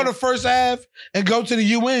to yo. go to first half and go to the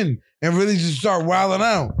UN and really just start wilding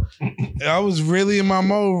out. I was really in my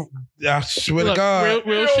mode. I swear Look, to God.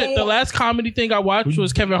 real shit. The last comedy thing I watched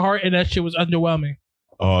was Kevin Hart, and that shit was underwhelming.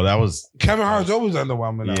 Oh, that was Kevin Hart's always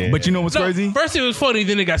underwhelming. Yeah. But you know what's No, crazy? First it was funny,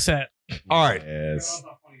 then it got sad. All right. yes.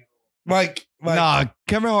 Like Nah,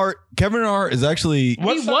 Kevin Hart is actually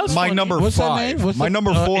What's He that- was my funny. number What's that 5. name? What's My the-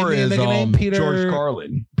 number 4 Indian is nigga name? Peter- George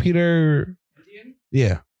Carlin. Peter.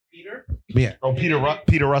 Yeah. Peter? Yeah. Oh, Peter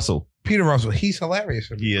Russell. Peter Russell. He's hilarious.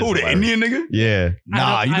 For me. He is Who, the hilarious. Indian nigga? Yeah.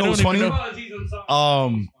 Nah, I you know don't what's even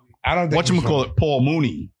funny? know. I don't think Whatchamacallit? Paul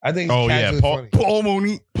Mooney. I think Oh, he's yeah, casually Paul- funny. Paul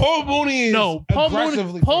Mooney. Paul Mooney is No, Paul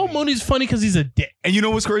aggressively funny. Mooney's funny because he's a dick. And you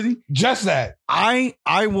know what's crazy? Just that. I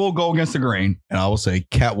will go against the grain and I will say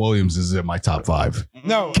Cat Williams is in my top 5.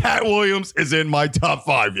 No. Cat Williams is in my top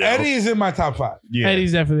 5, yo. Eddie is in my top 5. Yeah.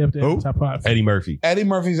 Eddie's definitely up there in Who? the top 5. Eddie Murphy. Eddie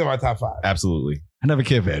Murphy's in my top 5. Absolutely. I never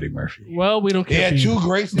cared for Eddie Murphy. Well, we don't He care. had for you. 2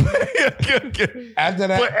 great seasons. After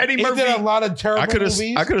that, But Eddie he Murphy- did a lot of terrible I could movies.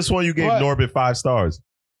 have sworn you gave What? Norbit 5 stars.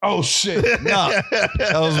 Oh shit! Nah,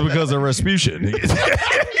 that was because of Rasputin.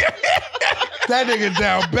 That nigga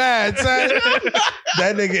down bad, son.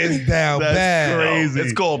 That nigga is down That's bad. crazy.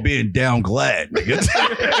 It's called being down glad, nigga.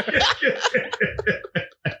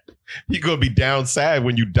 You're gonna be down sad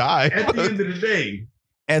when you die. At the end of the day.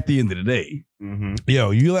 At the end of the day. Mhm. Yo,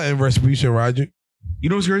 you letting Rasputin ride you? You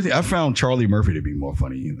know what's crazy? I found Charlie Murphy to be more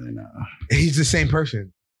funny than He's the same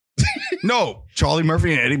person. No, Charlie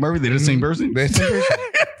Murphy and Eddie Murphy, they're the same person. They're the same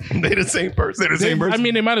person. They the same person. They're the same person. I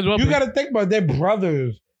mean, they might as well. You be. got to think about it. They're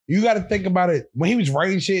brothers. You got to think about it. When he was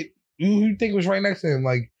writing shit, who you think was right next to him?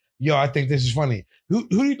 Like, yo, I think this is funny. Who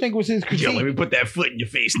do you think was his critique? Yo, let me put that foot in your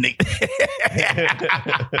face, Nick.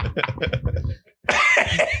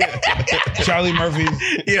 Charlie Murphy.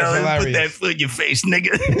 Yeah, let me put hilarious. that foot in your face,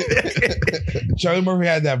 nigga. Charlie Murphy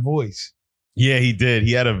had that voice. Yeah, he did.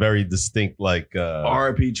 He had a very distinct like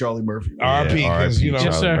R.I.P. Charlie Murphy. R.I.P. because RIP you know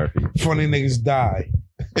Yes, sir. Murphy. funny niggas die.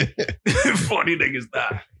 Funny niggas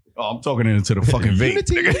die. Oh, I'm talking into the fucking vape.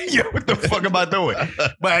 nigga. Yo, what the fuck am I doing?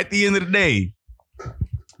 But at the end of the day,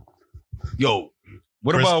 yo,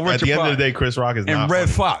 what Chris- about Richard at the end Pryor of the day, Chris Rock is and not Red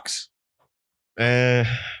funny. Fox?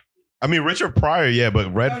 I mean Richard Pryor, yeah,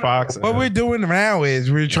 but Red Fox. What we're doing now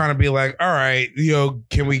is we're trying to be like, all right, yo,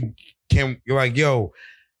 like, yo,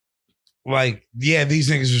 like, yeah, these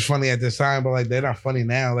niggas was funny at this time, but like they're not funny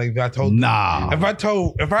now. Like if I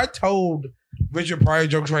told if I told Richard Pryor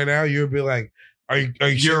jokes right now, you would be like, are you You're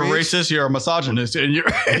a serious? racist, you're a misogynist, and you're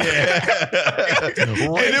and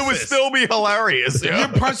it would still be hilarious. Your Yeah.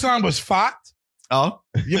 punchline was fought. Oh,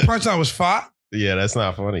 Your punchline was fought. Yeah, that's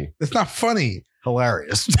not funny. It's not funny.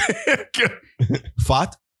 hilarious.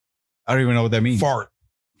 Fart? I don't even know what that means. Fart.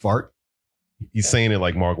 Fart. He's saying it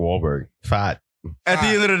like Mark Wahlberg. Fat. At the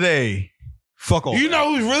end of the day, fuck all. You that.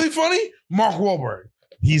 know who's really funny? Mark Wahlberg.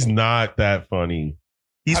 He's not that funny.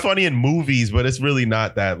 He's funny in movies, but it's really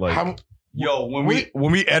not that like How- Yo, when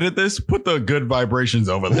we edit this, put the good vibrations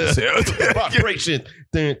over this. Yeah. vibration.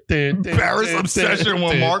 Paris Obsession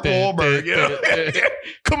with Mark Wahlberg. Yeah.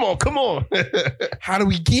 Come on. how do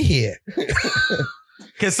we get here?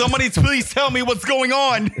 Can somebody please tell me what's going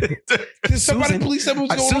on? Can somebody Susan, please tell me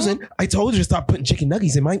what's going Susan, on? I told you to stop putting chicken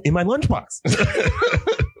nuggets in my lunchbox.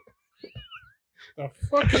 The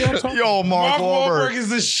fuck are y'all talking Yo, Mark Wahlberg. is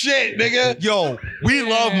the shit, nigga. Yo, we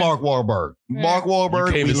love Mark Wahlberg. Mark Wahlberg,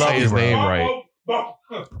 You can't we even love say you, his bro. name right.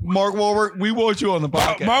 Mark Wahlberg, we want you on the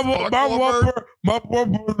podcast. Mark Wahlberg.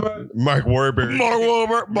 Wahlberg. Mark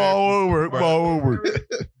Wahlberg. Mark Wahlberg.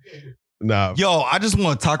 Nah. Yo, I just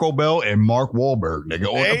want Taco Bell and Mark Wahlberg, nigga,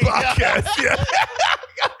 on Hey, the podcast. Yeah.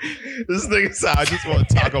 This nigga said, I just want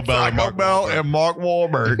Taco Bell and Taco Mark Bell Wahlberg. and Mark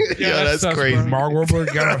Wahlberg. Yeah, that that's sucks, crazy. bro. Mark Wahlberg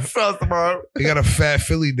He got a fat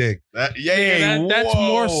Philly dick. Yeah, that's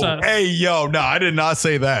more sus. Hey, yo, no, I did not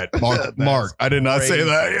say that. Mark, I did not say crazy.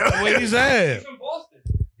 that. Yeah. What he said?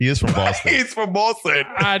 He is from Boston. He's from Boston.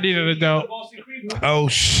 I needed a dope. Oh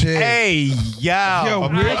shit. Hey, yo. Yo,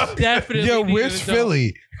 I definitely. Yo, needed where's a dope.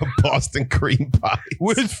 Philly? Boston cream pie.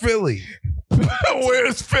 Where's Philly?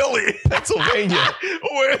 Where's Philly? Pennsylvania.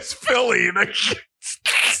 Where's Philly?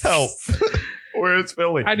 Help. Where's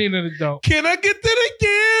Philly? I needed a dope. Can I get to the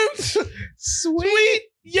yams? Sweet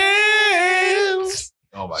yams.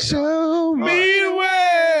 Oh my God. Show me the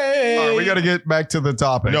way. All right, we got to get back to the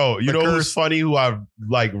topic. No, you The know curse- who's funny who I've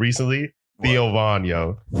like recently? Theo Von,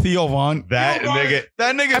 yo. Theo Von. That Theo Von nigga.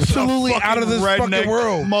 That nigga's Absolutely a out of this redneck fucking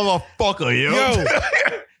world. motherfucker, yo. Yo,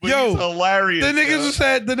 But Yo, he's hilarious. The niggas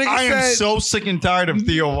said. I am so sick and tired of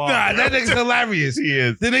Theo Vaughn. Nah, that nigga's hilarious. He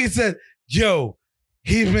is. The nigga said, yo,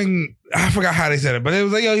 he's been, I forgot how they said it, but it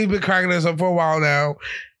was like, yo, he's been cracking us up for a while now.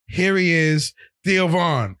 Here he is, Theo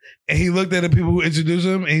Vaughn. And he looked at the people who introduced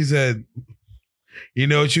him and he said, you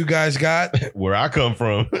know what you guys got? Where I come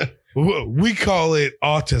from. We call it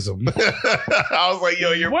autism. I was like,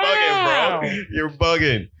 yo, you're Wow. bugging, bro. You're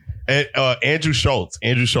bugging. And Andrew Schultz.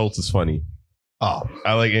 Andrew Schultz is funny. Oh,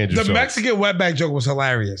 I like Andrew The Schultz. Mexican wetback joke was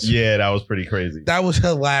hilarious. Yeah, that was pretty crazy. That was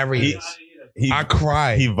hilarious. He, I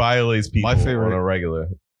cried. he violates people My favorite. on a regular.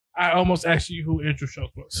 I almost asked you who Andrew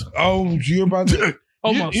Schultz was. Oh, you're about to.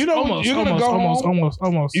 Almost. You know, almost. you're gonna almost, go almost,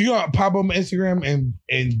 home. almost. You're gonna pop up on Instagram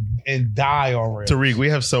and die already. Tariq, we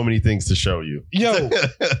have so many things to show you. Yo,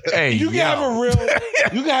 hey, you can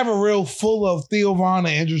have a reel full of Theo Vaughn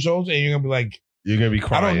and Andrew Schultz, and you're gonna be like, You're gonna be I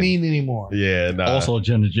crying. don't need anymore. Yeah, nah. Also,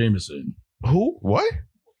 Jenna Jameson. Who? What?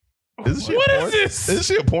 Isn't she What a is porn? this? Isn't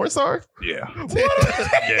she a porn star? Yeah.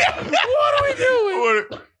 What are we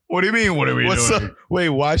doing? What do you mean? What are we What's doing? up? Wait,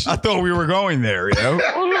 why? She, I thought we were going there. You know?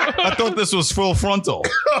 I thought this was full frontal.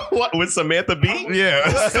 what with Samantha Bee?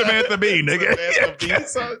 Yeah, Samantha Bee, nigga. Samantha Bee,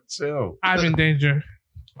 son? Chill. I'm in danger.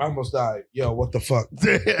 I almost died. Yo, what the fuck?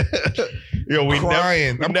 Yo, we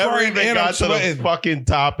Crying. never, I'm we never crying even and I'm got to the sweating. fucking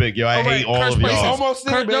topic. Yo, I All right, hate all Curse of Places. y'all. Almost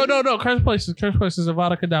there, No. Curse places. Curse places.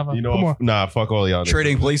 Avada Kedavra. You Come know, on. nah, fuck all y'all.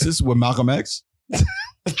 Trading Places with Malcolm X.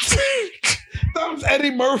 That was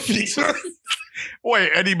Eddie Murphy. Wait,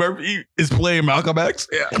 Eddie Murphy is playing Malcolm X?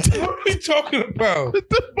 Yeah. What are we talking about? What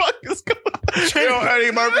the fuck is going on? Yo,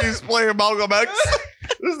 Eddie Murphy's playing Malcolm X.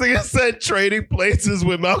 This nigga said trading places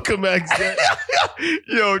with Malcolm X.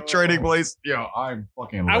 Yo, Trading Place. Yo, I'm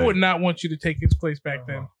fucking I lit. would not want you to take his place back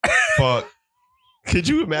then. Fuck. Could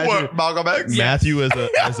you imagine What, Malcolm X? Matthew as a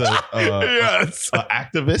Yes. a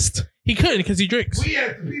activist? He couldn't because he drinks. We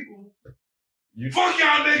as the people. You, Fuck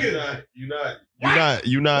y'all niggas. you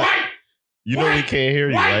not. You know we can't hear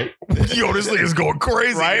you, right? Yo, this nigga's going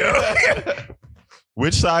crazy. Right?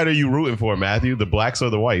 Which side are you rooting for, Matthew? The blacks or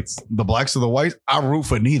the whites? The blacks or the whites? I root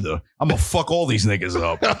for neither. I'm gonna fuck all these niggas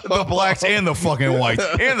up. The blacks and the fucking whites.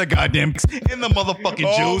 And the goddamn and the motherfucking Jews.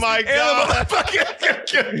 Oh my and God. the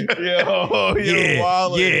motherfucking Yo, you're yeah,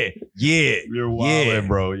 wildin'. yeah. You're wildin',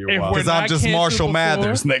 bro. You're If wildin'. we're Because I'm not just canceled Marshall before-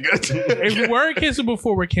 Mathers, nigga. If we weren't canceled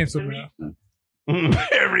before, we're canceled now.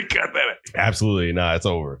 Every cut that. Absolutely not. It's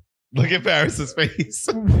over. Look at Paris's face.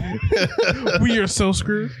 We are so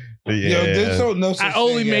screwed. Yeah. Yo, there's no such I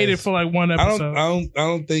only thing made as- it for like one I episode.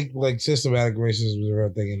 don't think like systematic racism is a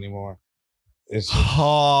real thing anymore. It's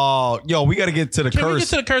Oh, yo, we got to get to the Can we get curse.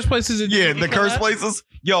 to the curse places? And Yeah, do the we curse that? places.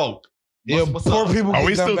 Yo, yo, what's poor up? people. Are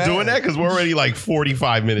we get done still doing bad. that? Because we're already like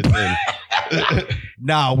 45 minutes in.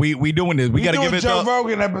 nah, we doing this. We got to doing give it Joe the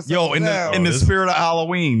Rogan episode. yo in the now. in the This- spirit of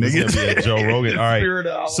Halloween. This is nigga. gonna be a Joe Rogan. All right. Spirit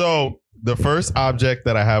of Halloween. So the first object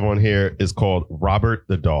that I have on here is called Robert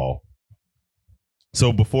the Doll.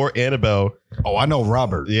 So before Annabelle, Oh, I know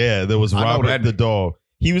Robert. yeah, there was I know Robert that. the Doll.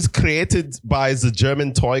 He was created by the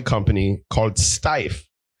German toy company called Steiff.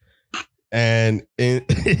 And in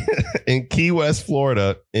in Key West,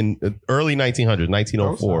 Florida, in early 1900s,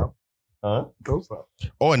 1904. Huh? Go stop.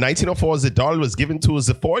 Oh, in 1904, the doll was given to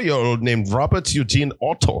the 4-year-old named Robert Eugene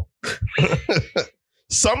Otto.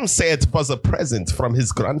 Some say it was a present from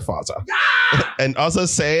his grandfather. And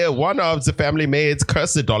others say one of the family maids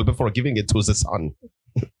cursed the doll before giving it to the son.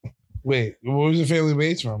 Wait, where was the family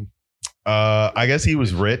base from? I guess he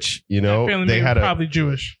was rich, you know. Family They man had was a probably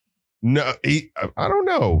Jewish. no. I don't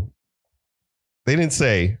know. They didn't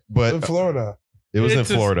say, but In Florida. it was in It's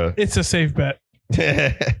a- Florida. It's a safe bet.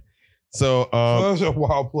 So Florida's a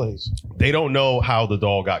wild place. they don't know how the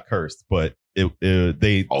doll got cursed, but they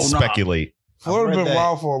Oh, nah. speculate. Florida's read been that.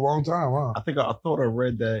 wild for a long time, huh? I thought I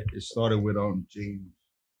read that it started with James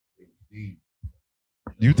Dean.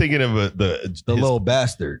 You thinking of The his- little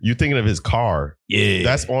bastard. You thinking of his car? Yeah.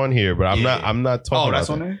 That's on here, but I'm not. Yeah. I'm not talking. Oh, about that's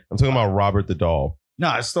on that. there? I'm talking about Robert the doll.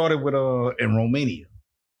 Nah, it started with in Romania.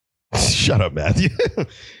 Shut up, Matthew.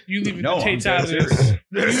 You leaving No, the Tates I'm out of dead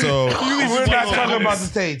this. So We're not talking about the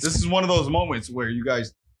Tates. This is one of those moments where you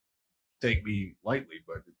guys take me lightly,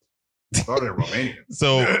 but it started in Romania.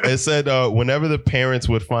 it said whenever the parents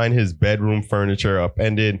would find his bedroom furniture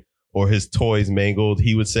upended or his toys mangled,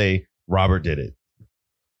 he would say Robert did it.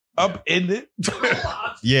 Upended.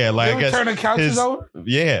 Yeah, like They I were guess. turning couches his- over.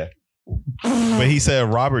 Yeah, but he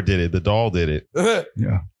said Robert did it. The doll did it.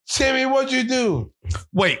 Yeah. Timmy, what'd you do?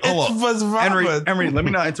 Wait, hold It up. was Robert. Henry, let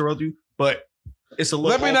me not interrupt you, but it's a little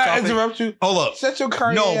Let me off not topic. interrupt you. Hold up. Shut your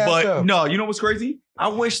car. No, but no, you know what's crazy? I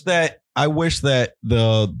wish that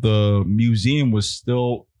the museum was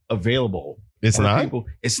still available It's for not. people.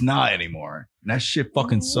 It's not anymore. And that shit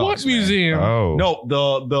fucking sucks. What man. museum? Oh, No,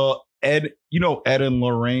 the Ed, Ed and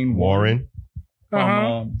Lorraine Warren.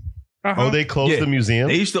 from, Uh-huh. Oh, they closed Yeah. the museum.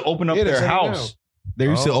 they used to open up Yeah, they their shut it house. They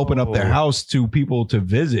used to open up their Oh. house to people to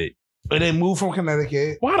visit. And they moved from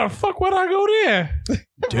Connecticut. Why the fuck would I go there?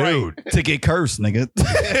 Dude, to get cursed, nigga.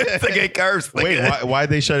 To get cursed. Wait, why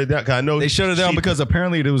they shut it down? 'Cause I know They shut it down she- because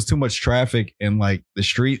apparently there was too much traffic in like the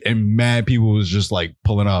street and mad people was just like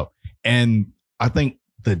pulling up. And I think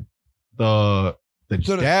the So the-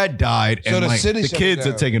 dad died so and the like city the shut it kids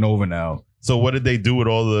are down. taking over now. So what did they do with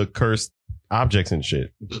all the cursed objects and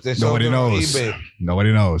shit? They sold Nobody them on knows. eBay.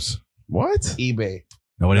 Nobody knows. What? eBay.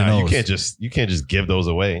 Nobody Nah, knows. you can't just give those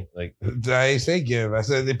away. Like I ain't say give. I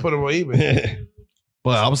said they put them on eBay.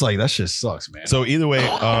 But I was like, that shit sucks, man. so either way,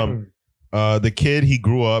 the kid, he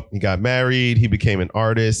grew up, he got married, he became an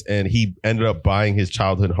artist, and he ended up buying his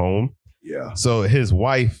childhood home. yeah. So his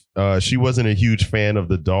wife, she wasn't a huge fan of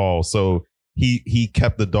the doll, so he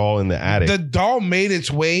kept the doll in the attic The doll made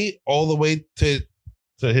its way all the way to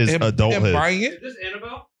to his him adulthood. buying it. Is this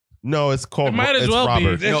Annabelle? No, it's called It might as it's well be.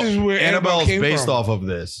 Robert. This No, is where Annabelle's came based from. off of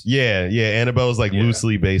this. Yeah, Annabelle's like Yeah.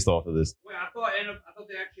 loosely based off of this. Wait, I thought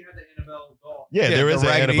they actually had the Annabelle doll. Yeah, there the is an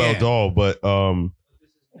Raggedy Annabelle Ann. doll, but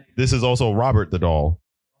this is also Robert the doll.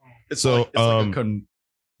 So,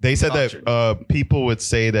 They said Option. that people would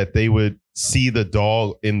say that they would see the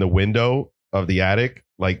doll in the window of the attic,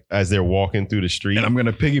 like as they're walking through the street. And I'm going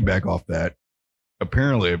to piggyback off that.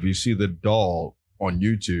 Apparently, if you see the doll on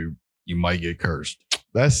YouTube, you might get cursed.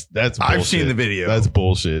 That's bullshit. I've seen the video. That's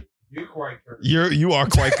bullshit. You're quite correct. You are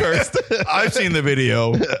quite cursed. I've seen the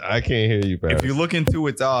video. I can't hear you, Paris. If you look into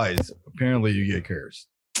its eyes, apparently you get cursed.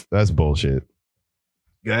 That's bullshit.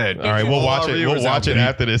 Go ahead. All right, we'll watch it. We'll watch it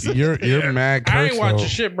after this. You're mad. I ain't cursed, watching though.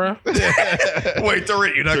 shit, bro. Wait,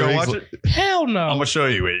 Tariq, you're not going to watch it? Hell I'm no. going to show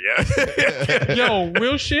you it, yeah. Yo,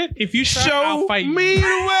 real shit. If you try, I'll fight me you.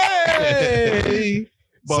 the way.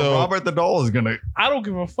 But So- Robert the doll is going to... I don't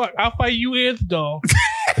give a fuck. I'll fight you and the doll.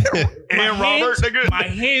 And Robert, nigga. My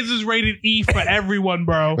hands is rated E for everyone,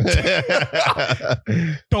 bro.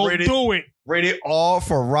 Don't Rated- do it. Rated all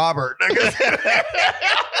for Robert, nigga.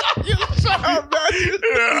 You shut up,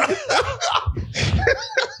 man.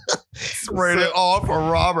 Rated all for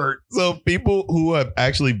Robert. So people who have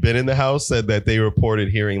actually been in the house said that they reported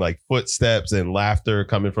hearing like footsteps and laughter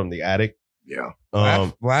coming from the attic. Yeah.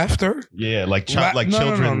 Laughter? Yeah, like No,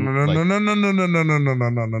 children. No, like- no.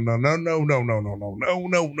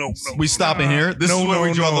 We stopping here. This is where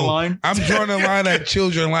we draw the line. I'm drawing the line at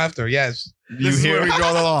children laughter. Yes. This is where we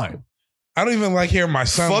draw the line. I don't even like hearing my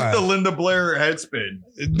son Fuck laugh. the Linda Blair head spin.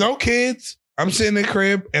 No kids. I'm sitting in the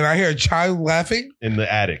crib and I hear a child laughing. in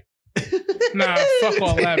the attic. Nah, fuck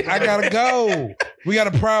all that. Bro. I gotta go. We got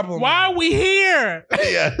a problem. Why are we here?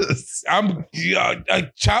 Yes.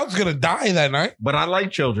 A child's gonna die that night. But I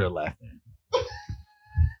like children laughing.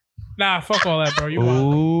 Nah, fuck all that, bro. You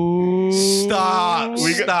wild. Ooh. Stop.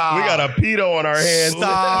 We got a pedo on our hands.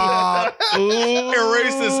 Stop.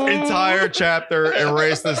 Erase this entire chapter.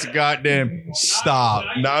 Erase this goddamn. Stop.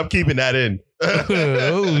 No, I'm keeping that in.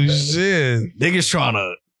 Oh shit. Niggas trying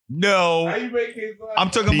to. No. you make kids laugh? I'm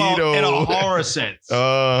talking about in a Pedo. horror sense.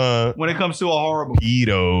 When When it comes to a horror movie.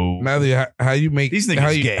 pedo. Matthew, how you make These niggas how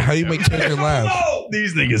you, gay. how you make children laugh?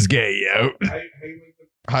 These niggas gay, yo.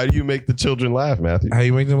 How do you make the children laugh, Matthew? How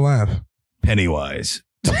you make them laugh? Pennywise.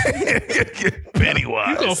 Pennywise.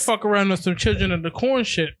 You gonna fuck around with some children in the corn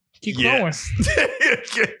shit. Keep going.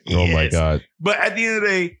 Oh my Yes. god. But at the end of the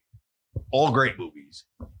day, all great movies.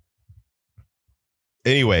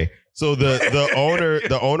 Anyway, so the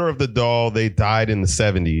owner of the doll, they died in the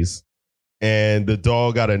 70s, and the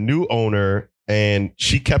doll got a new owner, and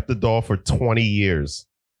she kept the doll for 20 years.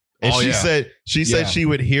 And Oh, she yeah. said Yeah. she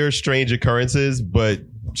would hear strange occurrences, but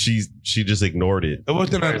she just ignored it. It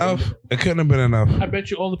wasn't enough. It couldn't have been enough. I bet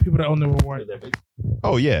you all the people that own them weren't.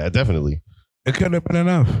 Oh yeah, definitely. It couldn't have been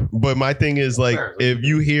enough. But my thing is like, if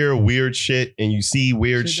you hear weird shit and you see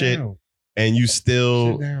weird shit down. and you Sit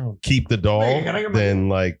still down. keep the doll, Hey, can I get my- then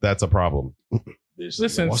like that's a problem.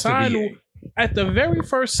 Listen, What's the sign VA? at the very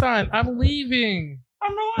first sign. I'm leaving.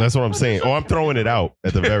 That's what I'm saying. Or I'm throwing it out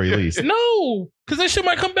at the very least. No, because that shit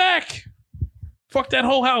might come back. Fuck that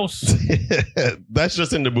whole house. That's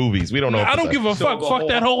just in the movies. We don't know. I don't give a So fuck. the Fuck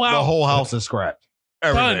that whole The house. whole house is scrapped.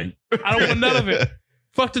 Everything. I don't want none of it.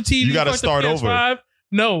 Fuck the TV. You gotta fuck start the over. PS5.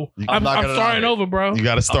 No, You- I'm knocking it starting out. over, bro. You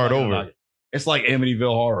got to start I'm not over. gonna knock it. It's like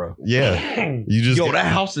Amityville Horror. Yeah, you just Yo, get-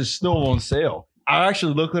 that house is still on sale. I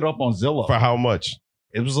actually looked it up on Zillow. for how much?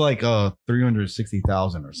 It was like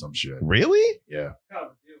 360,000 or some shit. Really? Yeah.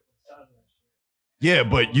 Yeah,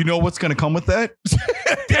 but you know what's gonna come with that?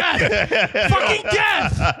 Fucking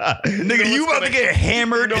death. Nigga, you about to get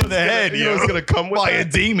hammered in the head, You know what's gonna come with by a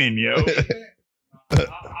that? demon, yo.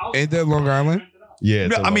 Ain't that Long Island? Yeah,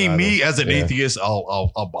 it's I mean, Long me Island. as an Yeah. atheist,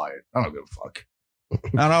 I'll buy it. I don't give a fuck.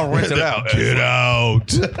 And I'll rent it out. Get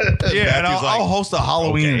out. Yeah, and I'll host a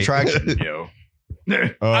Halloween okay. attraction, yo.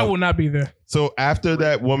 I will not be there. So after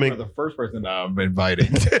that You're woman, the first person I've invited.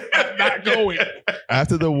 Not going.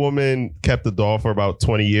 after the woman kept the doll for about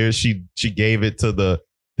 20 years, she gave it to the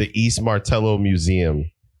East Martello Museum,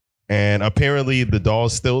 and apparently the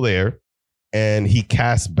doll's still there. And he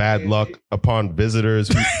casts bad luck upon visitors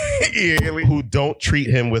who don't treat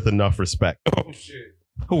him with enough respect. Oh shit.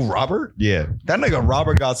 Who, Robert? Yeah. That nigga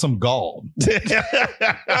Robert got some gall.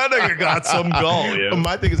 That nigga got some gall, yo.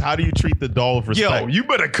 My thing is, how do you treat the doll with respect? Yo, you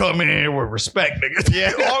better come in here with respect, nigga.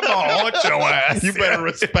 Yeah. I'm gonna haunt your ass. You better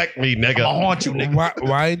respect me, I'm gonna nigga. haunt you, nigga.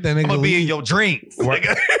 Why ain't that I'm nigga gonna be in leave? your dreams. Why-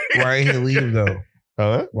 Nigga. Why ain't he leave though?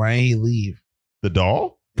 Huh? Why ain't he leave? The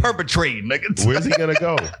doll? Perpetrating, nigga. Where's he gonna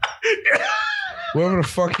go? Wherever the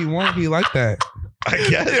fuck he want, he like that. I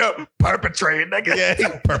guess. Yeah, perpetrating, nigga.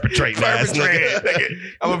 Yeah, perpetrating ass Perpetrating, nigga. nigga.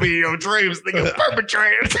 I'm gonna be in your dreams, nigga.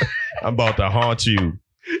 Perpetrating. I'm about to haunt you.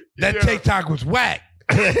 That Yeah. TikTok was whack.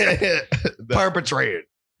 Perpetrating.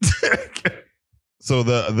 So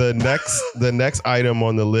the next item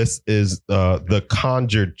on the list is the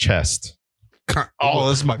conjured chest. Oh,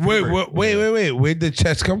 this is my favorite. Wait. Where'd the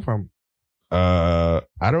chest come from? I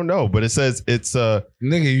don't know, but it says it's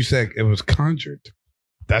Nigga, you said it was conjured.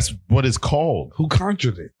 that's what it's called. Who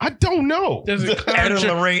conjured it? I don't know. Does it Ed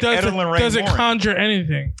conjure, Lorraine- does Ed it, Lorraine does it Warren. conjure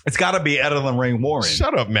anything? It's got to be Edelyn Rain Warren.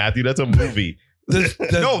 Shut up, Matthew. That's a movie.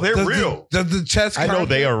 No, they're does real. Does the chest I conjure? know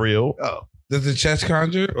they are real. Oh, Does the chest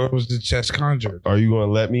conjure or was the chest conjured? Are you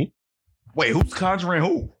gonna let me? wait, who's conjuring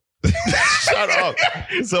who? Shut up.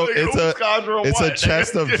 So it's a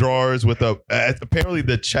chest of drawers with a. Apparently,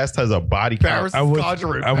 the chest has a body count. Paris I wish-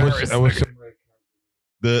 conjuring I wish. Paris. I wish.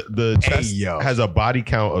 The chest yo. has a body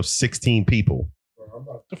count of 16 people.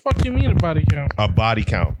 The fuck do you mean a body count? A body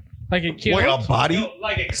count. Like it killed? Wait, a body?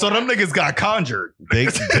 So them niggas got conjured. They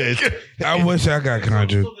I wish I got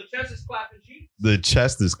conjured. So the chest is clapping cheeks. the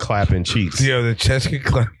chest is clapping cheeks. Yo, the chest can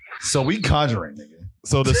clap. So we conjuring, nigga.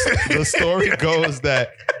 So the story goes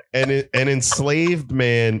that an enslaved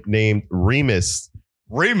man named Remus.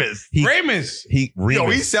 Remus. Ramus. Yo,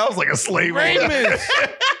 he sounds like a slave. owner. Ramus.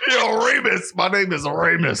 Yo, Remus. My name is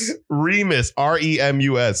Remus. Remus,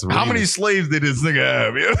 Remus. How many slaves did this nigga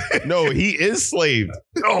have? Yo? No, he is slaved.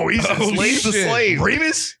 Oh, he's Oh, He's the shit. slave.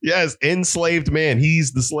 Remus? Yes, enslaved man.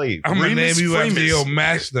 He's the slave. I'm gonna name Remus you after Remus. your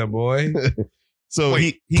master, boy. So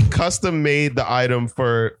Wait. he custom made the item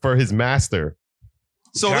for his master.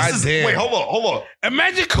 So God this is damn. wait, hold on.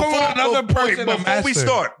 Imagine calling another person a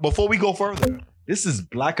master. Before we go further, this is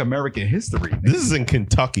Black American history. nigga. This is in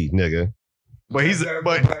Kentucky, nigga. But he's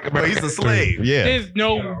a slave. Yeah. There's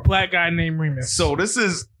no black guy named Remus. So this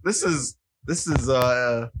is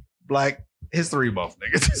Black History Month,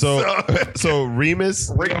 nigga. So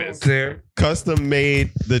Remus Remus. There. custom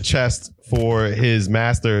made the chest for his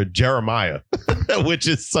master Jeremiah, which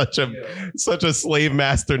is such a slave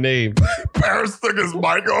master name. Paris took his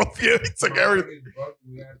mic off. Yeah, he took everything.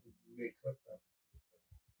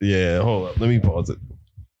 Yeah, hold up. Let me pause it.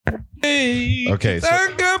 Hey, Okay, so-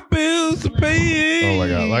 I got bills to pay. Oh my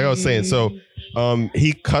god! Like I was saying, so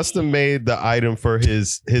he custom made the item for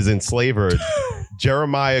his enslaver,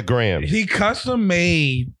 Jeremiah Graham. He custom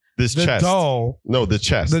made This the chest. doll, No, the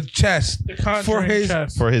chest the chest the conjuring for his-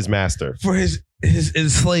 chest. for his master for his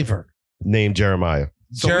enslaver, named Jeremiah.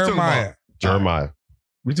 So we're talking Jeremiah. Jeremiah.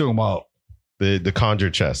 We talking about The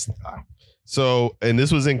conjured chest. So, and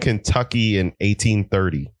this was in Kentucky in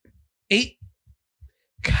 1830.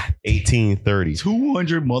 1830.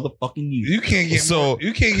 200 motherfucking years. You can't get So- more,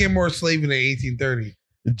 you can't get more slave in 1830.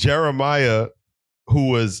 Jeremiah, who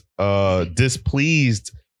was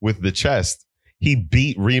displeased with the chest, he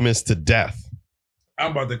beat Remus to death.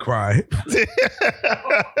 I'm about to cry.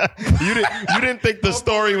 You didn't think the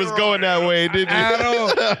story was going that way, did you? At all.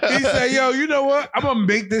 He said, yo, you know what? I'm gonna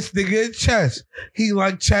make this nigga a chest. He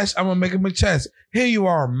like chest, I'm gonna make him a chest. Here you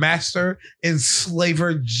are, master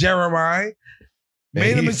enslaver Jeremiah.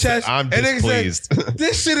 Made him a chest. I'm and nigga displeased. said,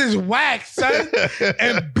 this shit is whack, son.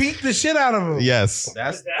 And beat the shit out of him. Yes.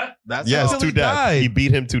 That's Death? that's Yes, Until to he death. died. He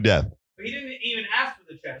beat him to death. But he didn't even ask for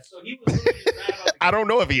the chest, so he was really just mad about the I don't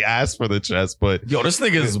know if he asked for the chest, but Yo, this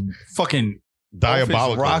nigga is fucking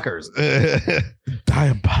diabolical. rockers.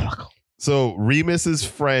 Diabolical. So Remus's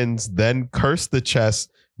friends then cursed the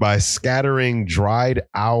chest by scattering dried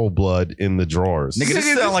owl blood in the drawers. Nigga, this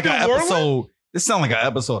Nigga, sound this like an New Orleans? episode This sounds like an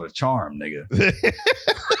episode of Charm, nigga.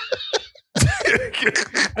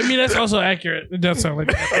 I mean, that's also accurate. It does sound like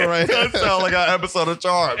that. All right. That sounds like an episode of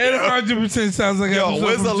Charm. It 100% sounds like Yo, episode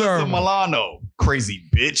where's from Alyssa Charm. Milano? Crazy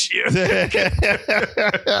bitch.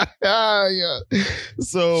 Yeah.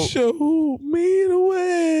 So Show me the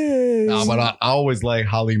way. Nah, but I always like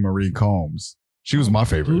Holly Marie Combs. She was my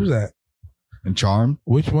favorite. Who's that? In Charm,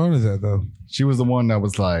 Which one is that though? she was the one that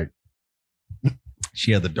was like,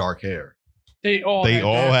 She had the dark hair. They all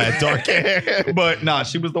had dark hair. But nah,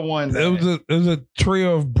 she was the one. It was a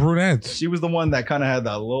trio of brunettes. She was the one that kind of had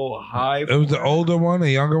that little high. It was the older one,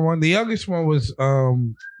 the younger one. The youngest one was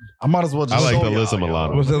I might as well I just like show y'all, Alyssa yo.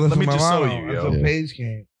 Milano. was Alyssa Let me just show Milano you, yo. until Yeah. Paige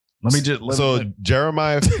came. Let me just So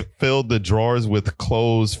Jeremiah filled the drawers with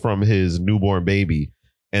clothes from his newborn baby,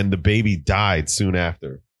 and the baby died soon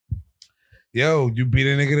after. Yo, you beat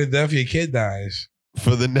a nigga to death, your kid dies.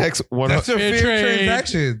 For the next one, That's a Fair fair trade.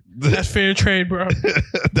 transaction. That's fair trade, bro.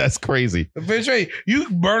 that's crazy. A fair trade. You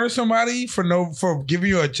murder somebody for giving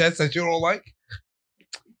you a chest that you don't like,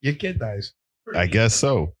 your kid dies. I guess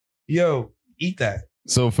so. Yo, eat that.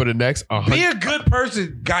 So for the next Be 100, a good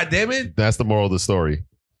person, goddamn it. that's the moral of the story.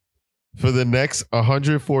 For the next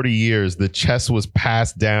 140 years, the chess was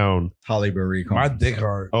passed down. Holly Marie My Combs. dick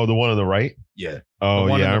hard. Oh, the one on the right. Yeah. Oh The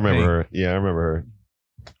one yeah, I in the remember pink. her. Yeah, I remember her.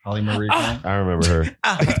 Holly Marie Combs. I remember her.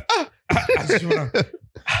 I just wanna,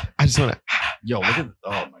 I just want Yo, look at.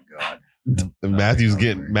 Oh my god. to.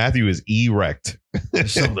 Matthew is erect.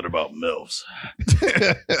 There's something about milfs.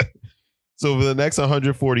 So for the next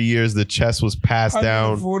 140 years, the chess was passed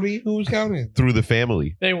down 140. Who's counting? through the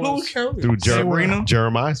family, They Who's was. counting? through Sabrina?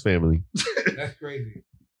 Jeremiah's family. That's crazy.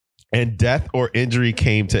 And death or injury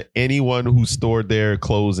came to anyone who stored their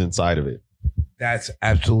clothes inside of it. That's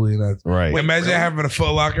absolutely nuts. Right. Imagine having a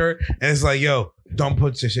Foot Locker and it's like, yo, don't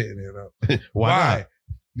put your shit in there. Though. Why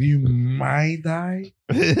You might die.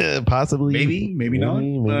 not? Possibly. Maybe not.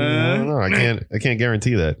 Maybe. I don't know. I can't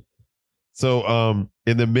guarantee that. So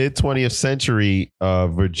in the mid 20th century,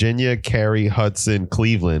 Virginia Carey Hudson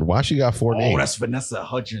Cleveland. Why she got 4 Oh, names? that's Vanessa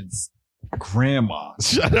Hudgens' grandma.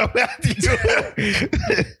 Shut up, Matthew.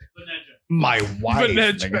 My wife.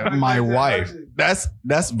 Vanessa. Nigga. My wife.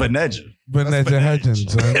 That's Vanessa. Vanessa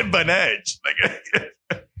Hudgens, son. Vanessa. Nigga.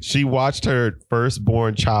 She watched her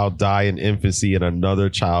firstborn child die in infancy and another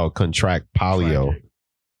child contract polio.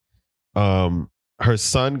 Her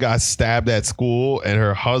son got stabbed at school, and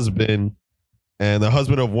the husband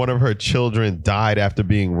of one of her children died after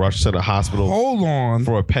being rushed to the hospital Hold on.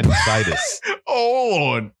 for appendicitis. Hold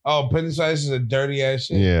on. Oh, appendicitis is a dirty ass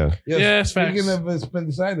shit. Yeah. Yo, Yeah, it's speaking facts. of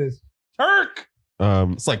appendicitis, Turk.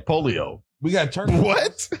 It's like polio. We got Turk.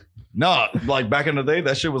 What? No, like back in the day,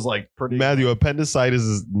 that shit was like pretty. Matthew, appendicitis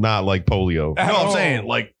is not like polio. At No, I'm all. saying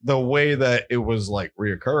like the way that it was like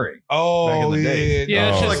reoccurring. back Oh, in the yeah. day. Yeah,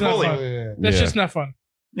 Oh. that's Like just not bully. fun. Yeah. That's Yeah. just not fun.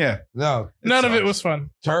 Yeah. No, None of it sucks. was fun.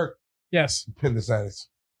 Turk Yes, appendicitis.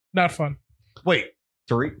 not fun. Wait,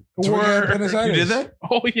 Tariq, Turk Word. appendicitis. you did that?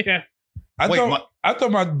 Oh yeah, I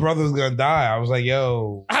thought my brother was gonna die. I was like,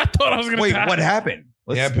 yo, I thought I was gonna Wait, die. what happened?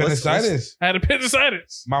 yeah, appendicitis. I had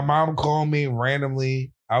appendicitis. My mom called me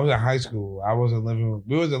randomly. I was in high school. We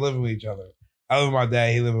wasn't living with each other. I lived with my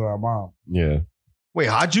dad. He lived with my mom. Yeah. Wait,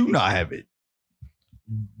 how'd you not have it?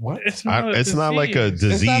 What? It's not. It's not like a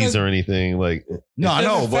disease. disease a- or anything. Like, No, I It's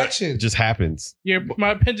an know, but infection. it just happens.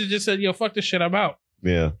 My appendage just said, "Yo, fuck this shit. I'm out."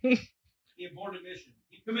 Yeah. He aborted mission.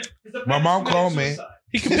 My mom called me.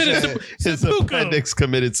 He committed said- His seppuku. appendix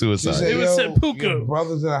committed She suicide. said, It was yo, seppuku. your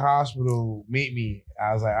brother's in the hospital. Meet me.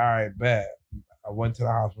 I was like, all right, bet. I went to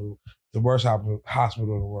the hospital, the worst hospital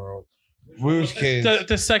in the world. We was kids.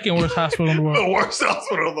 The second worst hospital in the world. worst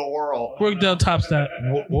hospital in the world. Brookdale tops that.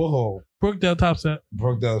 Whoa. Brookdale tops that.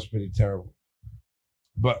 Brookdale was pretty terrible.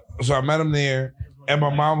 But so I met him there, and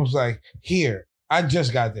my mom was like, here. I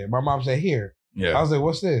just got there. My mom said, here. I Yeah. was like,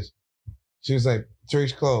 what's this? She was like,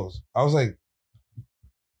 Tariq's clothes. I was like,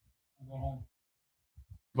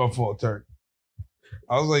 before Turk.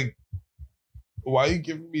 I was like, why you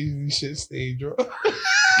giving me these shit stained, bro?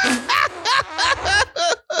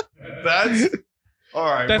 That's all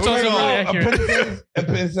right. That's moving also on. really accurate.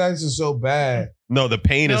 Appendicitis is so bad. No, the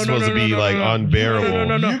pain is supposed to be like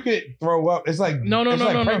unbearable. No. You could throw up. It's like No. it's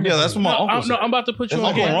like pregnancy. Yeah, that's what my uncle said. I'm about to put you It's on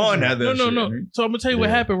like game. Uncle Ron had that No. shit. So I'm gonna tell you what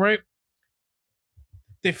Yeah. happened, right?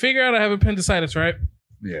 They figure out I have appendicitis, right?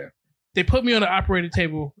 Yeah. They put me on the operating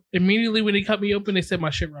table. Immediately when they cut me open, they said my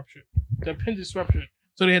shit ruptured. The appendix ruptured.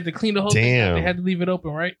 So they had to clean the whole thing out. Damn. They had to leave it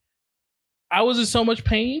open, right? I was in so much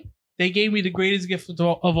pain, they gave me the greatest gift of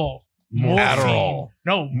all. Morphine. Adderall.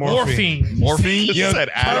 No, Morphine. morphine. Morphine? You said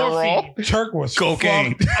Adderall. Turk was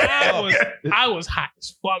Cocaine. fucked. I was hot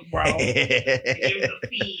as fuck, bro.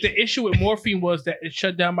 The issue with morphine was that it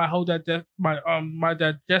shut down my whole my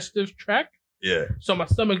digestive tract, Yeah. so my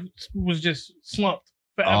stomach was just slumped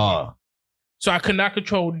forever. Ah. So I could not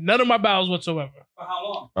control none of my bowels whatsoever. For how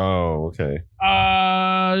long? Oh, okay.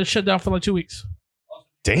 It shut down for like 2 weeks.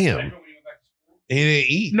 Damn. He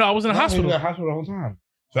didn't eat. No, I was in the He hospital. was in the hospital the whole time.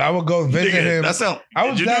 So I would go visit him. That sound. I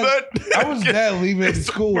was Did you do that- that? I was dad leaving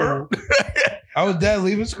school. I was dad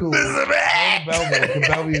leaving school. This is a man.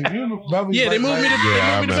 Bellevue. You know, Bellevue's Yeah, they right moved me to, by-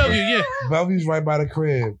 Yeah, I they moved me to remember. Bellevue. Yeah. Bellevue's right by the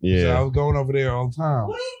crib. Yeah. So I was going over there all the time.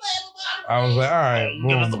 I was like, all right,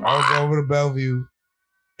 boom. I would go over to Bellevue,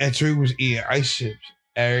 and Tariq was eating ice chips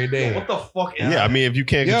every day. What the fuck? Is Yeah, I mean, if you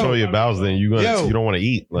can't Yo. control your bowels, then you Yo. don't want to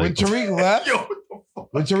eat. When Like, Tariq left, Yo, what the fuck?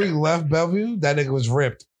 when Tariq left Bellevue, that nigga was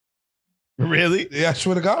ripped. really? Yeah, I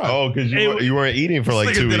swear to God. Oh, because you weren't eating for like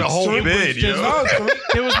This 2 nigga did a weeks. whole Tariq was bed, just- yo. no, Tariq-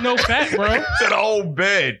 There was no fat, bro. Said a whole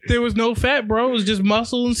bed. There was no fat, bro. It was just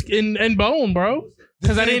muscle and skin and bone, bro.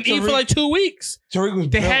 Because I didn't eat for like 2 weeks. Tariq was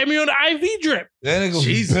They built. had me on the IV drip. That nigga was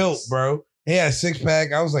Jesus. built, bro. He had a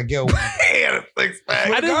 6-pack. I was like, yo, He had a six pack.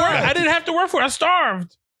 I didn't work. I didn't have to work for it. I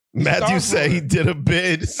starved. Matthew Stop said for he it. did a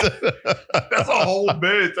bid. That's a whole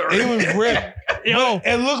bed. he was ripped. Yo,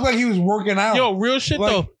 It looked like he was working out. yo, real shit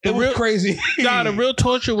like, though. it The was real, crazy. nah, the real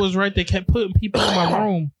torture was right. They kept putting people in my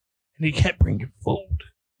room, and they kept bringing food.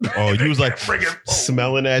 Oh, you was like Bring it forward.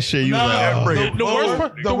 smelling that shit. You was No, like, oh. bring the, it the worst,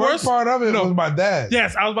 part, the worst part of it no. was my dad.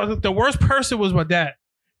 Yes, I was about to. The worst person was my dad.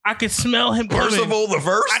 I could smell him First coming of all, the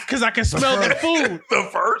first. because I could smell the food. The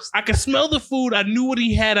first. I could smell the food. I knew what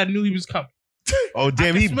he had. I knew he was coming. Oh,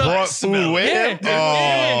 damn, I he can smell brought it. food Smell with it. him?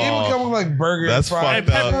 Yeah, He would come with like burgers, That's fries, And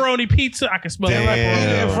fucked up. pepperoni pizza. I could smell Damn. it. in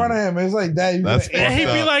Damn. front of him. It's like, Dad, you That's could have And ate.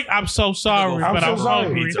 he'd be up. like, "I'm so sorry, I'm but so I'm sorry.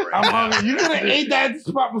 hungry." I'm hungry. You could have ate that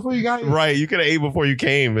spot before you got here. Right, you could have ate before you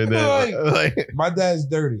came, and then like, My dad's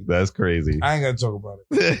dirty. that's crazy. I ain't gonna talk about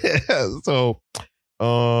it.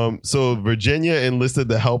 So Virginia enlisted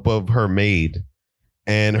the help of her maid,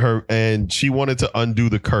 and she wanted to undo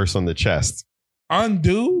the curse on the chest.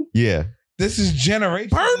 Undo? Yeah, This is generation.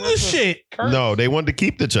 Burn the shit. no, they wanted to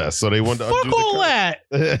keep the chest, so they wanted to Fuck undo all the that.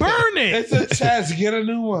 curse. Burn it. It's a chest. Get a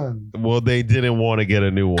new one. Well, they didn't want to get a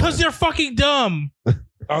new one. Because they're fucking dumb.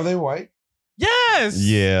 Are they white? Yes.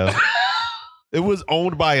 Yeah. It was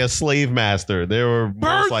owned by a slave master. They were Burn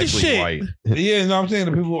most the likely shit. white. Yeah, no, I'm saying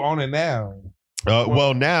the people who own it now.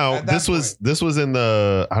 Well, now at that this was in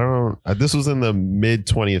the this was in the mid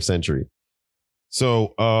 20th century.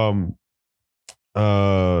 So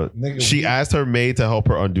Nigga, she we- asked her maid to help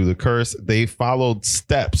her undo the curse. They followed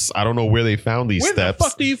steps. I don't know where they found these Where steps. the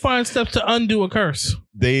fuck do you find steps to undo a curse?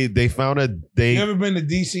 They found You ever been to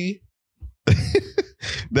DC?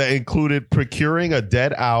 that included procuring a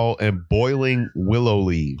dead owl and boiling willow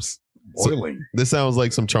leaves. Boiling. This sounds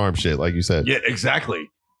like some charm shit, like you said. Yeah, exactly.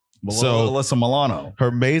 So- Alyssa Milano.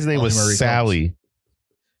 Her maid's name was Molly Marie Sally.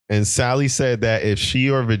 And Sally said that if she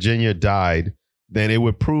or Virginia died, then it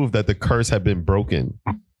would prove that the curse had been broken.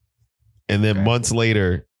 And then Okay. months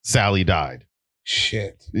later, Sally died.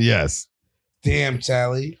 Shit. Yes. Damn,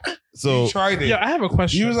 Sally. So You tried it. Yeah, I have a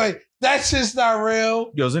question. You was like, that shit's not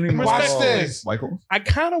real. Yo, is any Watch this. Michael? I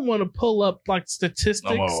kind of want to pull up like statistics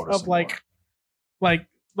No, there's of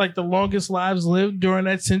like the longest lives lived during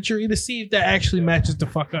that century to see if that actually matches the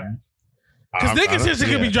fuck up. Because I niggas don't- seriously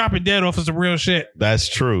could be yeah. dropping dead off of some real shit. That's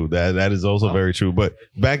true. That is also very true. But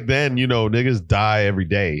back then, niggas die every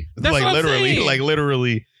day. That's what I'm saying.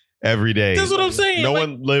 literally every day. That's what I'm saying. No Like,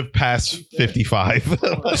 one lived past 55.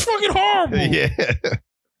 It's fucking horrible. Yeah.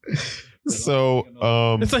 So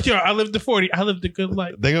It's like, yo, I lived the 40. I lived a good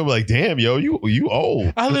life. they're gonna be like, damn, yo, you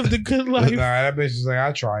old. I lived a good Nah, life. that bitch is like,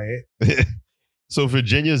 I'll try it. So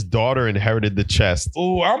Virginia's daughter inherited the chest.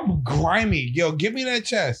 Oh, I'm grimy. Yo, give me that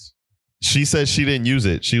chest. She said she didn't use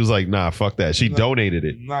it. She was like, nah, fuck that. She No. donated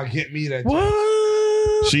it. Nah, get me that chest.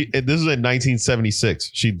 What? This is in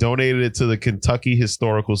 1976. She donated it to the Kentucky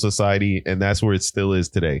Historical Society, and that's where it still is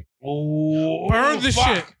today. Oh, Burn the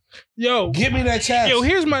fuck. shit. Yo, Give me that chest. yo,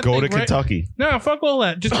 here's my Go thing, to right? Kentucky. No, fuck all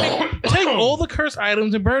that. Just take all the curse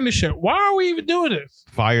items and burn the shit. Why are we even doing this?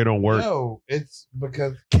 Fire don't work. No, it's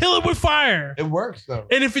because Kill it with fire. it works though.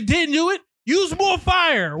 And if it didn't do it, use more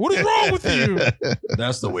fire. What is wrong with you?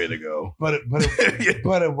 That's the way to go. But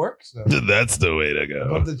it works though. That's the way to go.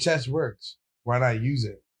 But the chest works. Why not use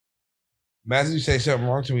it? Imagine you say something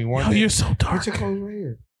wrong to me one Yo, day. you're so dark. Put your clothes right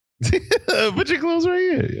here. Put your clothes right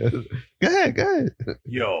here. Go ahead.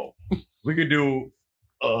 Yo, we could do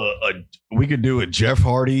a Jeff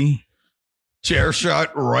Hardy chair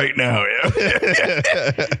shot right now.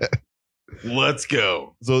 Yeah. Let's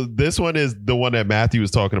go. So this one is the one that Matthew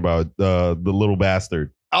was talking about, the little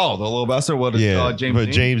bastard. Oh, the little bastard. What is James but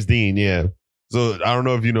Dean? James Dean, yeah. So I don't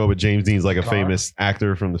know if you know, but James Dean's like a Car? famous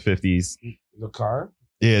actor from the 50s. The car?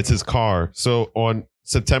 Yeah, it's his car. So on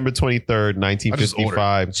September 23rd,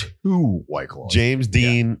 1955, 2 White Claws. James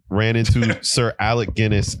Dean ran into Sir Alec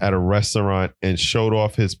Guinness at a restaurant and showed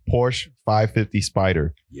off his Porsche 550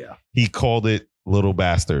 Spider. Yeah. He called it Little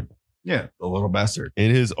Bastard. Yeah, the little bastard. In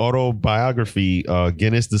his autobiography,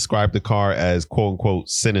 Guinness described the car as quote unquote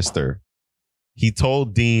sinister. He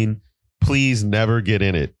told Dean, please never get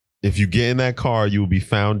in it. If you get in that car, you will be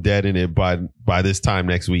found dead in it by this time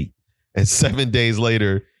next week. And 7 days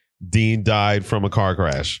later, Dean died from a car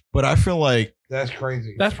crash. But I feel like That's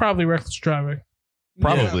crazy. That's probably reckless driving.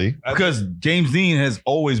 Probably. Yeah. because James Dean has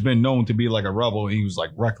always been known to be like a rebel, and he was like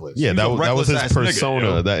reckless. Yeah, He that a was his reckless-ass nigga,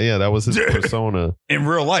 persona. yo. That was his persona. In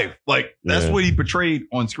real life, like that's Yeah. what he portrayed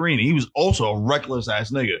on screen. He was also a reckless ass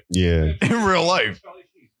nigga Yeah. in real life.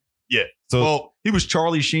 So Well, he was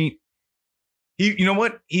Charlie Sheen. He, you know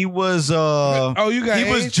what? He was. Oh, you got He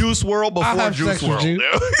was AIDS? Juice World I'll before have Juice sex with World.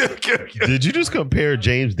 you. did you just compare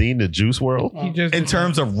James Dean to Juice WRLD? He just In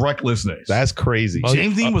terms of recklessness, That's crazy. Oh,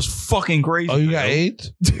 James Dean was fucking crazy. Oh, you got yo.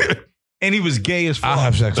 AIDS? And he was gay as fuck. I'll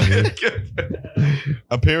have sex with you.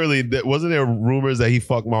 Apparently, wasn't there rumors that he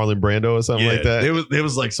fucked Marlon Brando or something like that? There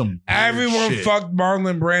was like some weird Everyone shit. fucked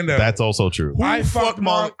Marlon Brando. That's also true. Who I fucked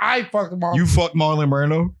Marlon? I fucked Marlon. You fucked Marlon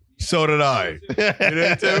Brando. So did I.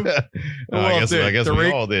 did too? I guess did? I guess we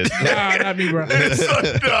Tariq? all did. Nah, not me, bro.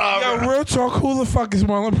 Yo, real talk, who the fuck is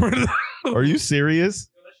Marlon Brando? Are you serious?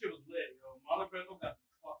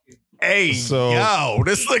 Hey, So- yo,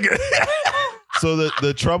 this nigga. So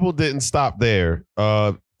the trouble didn't stop there.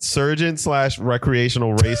 Surgeon /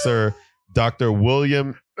 recreational racer Dr.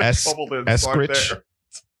 William Eskridge.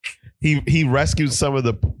 He rescued some of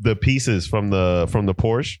the pieces from the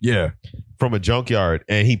Porsche Yeah. from a junkyard,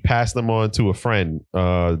 and he passed them on to a friend,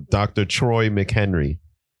 Dr. Troy McHenry.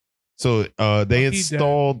 So they Oh, he dead.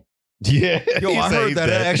 installed. Yeah, Yo, he I said heard he's that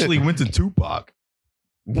it dead. actually went to Tupac.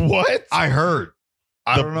 What? I heard.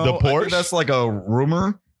 I The- don't know. the I think Porsche? that's like a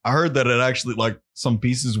rumor. I heard that it actually like some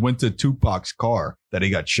pieces went to Tupac's car that he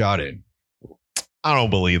got shot in. I don't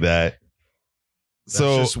believe that. That's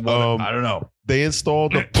So just what I don't know. they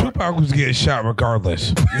installed the. Tupac was getting shot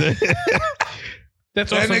regardless. That's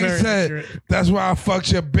That also nigga very said- accurate. That's why I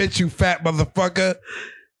fucked your bitch, you fat motherfucker.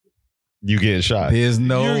 You getting shot? There's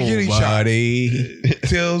You're getting shot. nobody.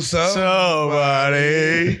 Till so.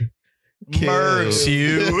 Somebody murks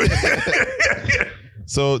you.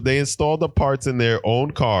 So they installed the parts in their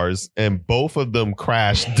own cars, and both of them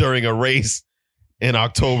crashed during a race in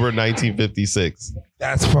October 1956.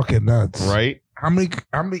 That's fucking nuts. Right? How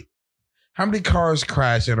many cars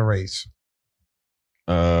crash in a race?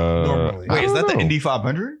 Normally. I Wait, is don't that the know. Indy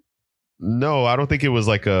 500? No, I don't think it was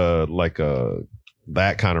like a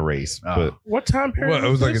that kind of race, Oh. but What time period? What, it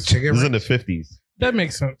was like a this? chicken it was race? in the 50s. That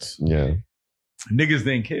makes sense. Yeah. Niggas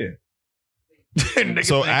didn't care. Niggas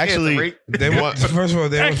So didn't care. actually- The rate- They wa- first of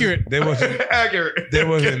all, Accurate. They wasn't accurate.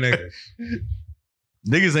 niggas.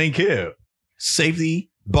 Niggas ain't care.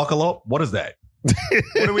 Safety, buckle up. What is that?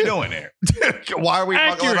 What are we doing there? Why are we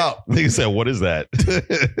buckling Accurate. up? They said, "What is that?"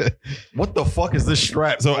 What the fuck is this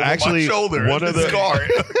strap? So over actually, my shoulder? one of This the- car.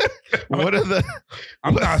 What are the?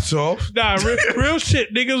 I'm not soft. Nah, real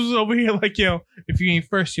shit. Niggas was over here like, yo, if you ain't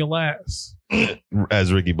first, you're last.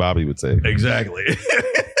 As Ricky Bobby would say. Exactly.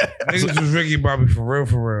 Niggas was Ricky Bobby for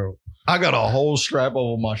real. I got a whole strap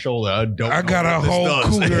over my shoulder. I don't. I know got what a this whole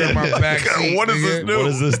does. cougar in my backseat. What does this nigga. do? What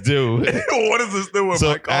does this do? What does this do with So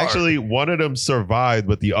my car? actually, one of them survived,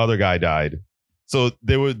 but the other guy died. So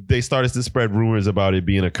they started to spread rumors about it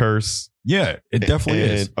being a curse. yeah, it definitely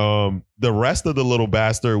and, is. The rest of the little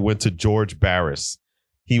bastard went to George Barris.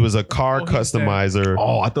 He was a car Oh, he's dead. customizer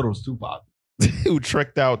Oh, I thought it was Tupac. who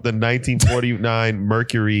tricked out the 1949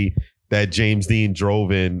 Mercury that James Dean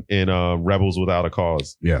drove in Rebels Without a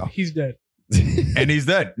Cause. Yeah, He's dead. and he's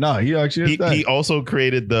dead. No, he actually is dead. He also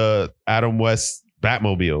created the Adam West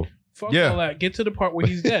Batmobile. Fuck Yeah. all that. Get to the part where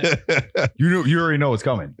he's dead. you already know what's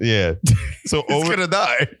coming. Yeah. So He's gonna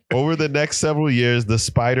die. over the next several years, the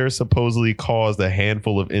spider supposedly caused a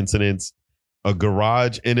handful of incidents. A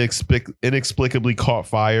garage inexplicably caught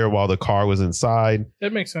fire while the car was inside.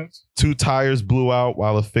 That makes sense. 2 tires blew out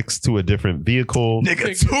while affixed to a different vehicle.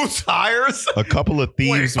 Nigga, 2 tires. A couple of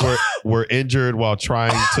thieves Wait. were injured while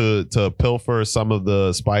trying to pilfer some of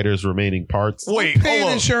the spider's remaining parts. Wait, Paying hold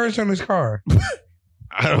up. insurance on his car.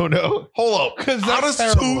 I don't know. Hold up. 'Cause How that's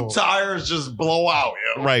does terrible. 2 tires just blow out,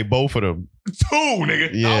 yo? Right, both of them. 2, nigga.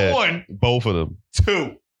 Yeah. Not 1, Both of them.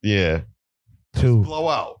 2 Yeah. Two. blow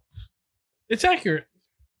out. It's accurate.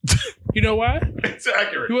 You know why? It's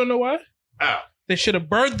accurate. You want to know why? How? They should have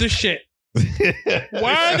burned the shit.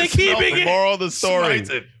 Why are they keeping it? Moral of the story: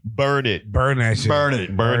 Smite it. burn it, Burn that shit. Burn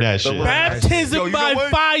it. burn that shit. Baptism Yo, you know by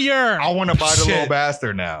what? fire. I want to buy the Shit. little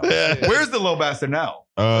bastard now. Where's the little bastard now?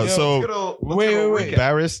 So Wait.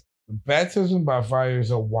 Barris, Baptism by fire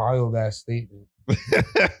is a wild ass statement.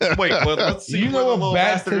 Wait, well, let's see. You where know the what little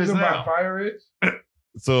bastard is baptism by now. fire is?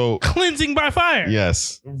 so Cleansing by fire.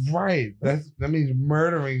 yes, Right. That means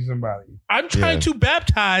murdering somebody. I'm trying Yeah. to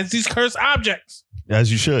baptize these cursed objects. as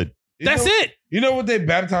you should. You That's know, it. You know what they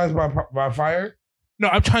baptize by fire? No,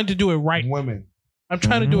 I'm trying to do it right. Women. I'm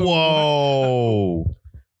trying to do it. Whoa.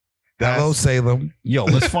 Hello, That's, Salem. Yo,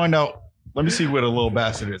 let's find out. Let me see where the little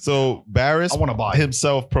bastard is. so Barris I want to buy it.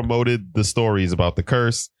 himself promoted the stories about the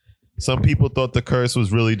curse. Some people thought the curse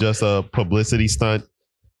was really just a publicity stunt.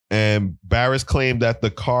 And Barris claimed that the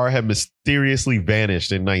car had mysteriously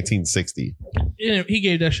vanished in 1960. He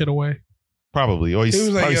gave that shit away. Probably. Or he, He was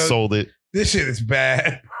like, probably yo, sold it. This shit is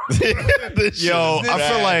bad. This shit Yo, is I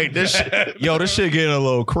feel bad. like this. This shit getting a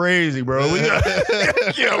little crazy, bro. We got,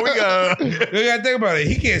 we got You gotta think about it.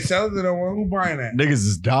 He can't sell it to no one. Who buying that? niggas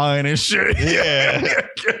is dying and shit. Yeah.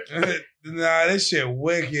 Nah, this shit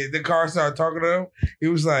wicked. The car started talking to him. He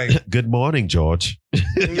was like, Good morning, George. Yo,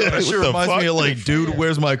 What that shit the reminds fuck? me of like, dude,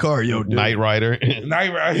 where's my car? Yo, dude. Knight Rider.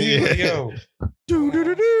 Night Rider. He was like, yo.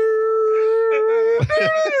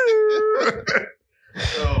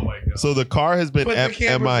 Oh my god. So the car has been Put the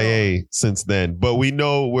cameras MIA since then, but we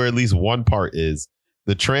know where at least one part is.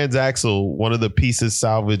 The transaxle, one of the pieces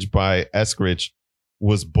salvaged by Eskridge,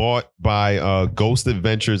 was bought by Ghost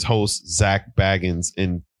Adventures host Zach Baggins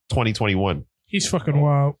in 2021. He's fucking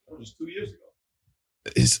wild.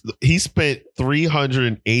 He spent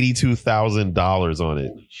 $382,000 on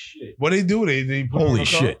it. What they do? They put it on Holy a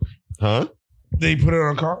car? shit. Huh? They put it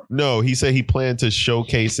on a car? No, he said he planned to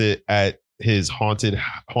showcase it at his haunted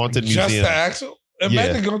Just museum. the axle?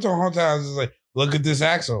 Imagine going to a haunted house and it's like, look at this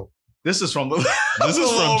axle. This is from the. This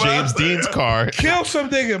is from James Dean's car. Kill some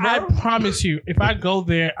nigga, I bro. promise you, if I go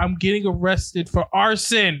there, I'm getting arrested for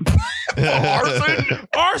arson. Arson?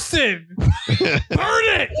 Arson! Burn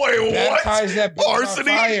it! Wait, Baptize that bitch on Arsony?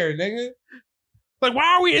 fire, nigga. Like,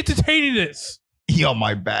 why are we entertaining this? Yo,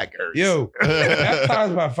 my back hurts. Yo,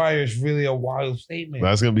 baptized by fire is really a wild statement.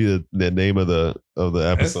 That's gonna be the name of the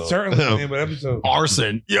That's episode. certainly the name of the episode.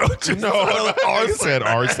 Arson. Yo, No, I said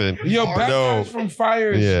arson. Yo, No. baptized from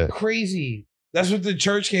fire is Yeah. crazy. That's what the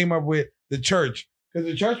church came up with. The church. Because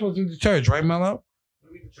the church wasn't the church, right, Mello?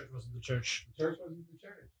 The church wasn't the church. The church wasn't the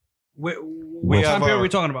church. What We time have period our- are we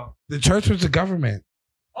talking about? The church was the government.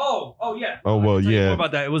 Oh yeah. Oh, well, I can tell you yeah. more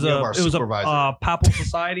about that. It was We have a our it was supervisor. a papal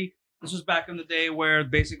society. This was back in the day where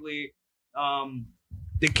basically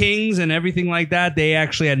the kings and everything like that, they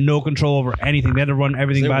actually had no control over anything. They had to run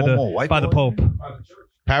everything by the Pope.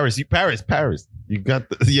 Paris. You got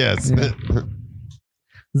the yes.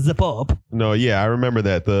 The Pope. No, yeah, I remember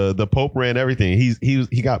that. The Pope ran everything.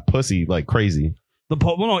 He got pussy like crazy. The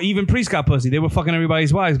Pope. Well, no, even priests got pussy. They were fucking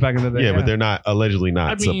everybody's wives back in the day. Yeah, but they're not allegedly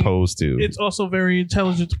not I mean, supposed to. It's also very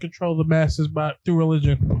intelligent to control the masses through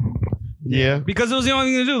religion. Yeah. because it was the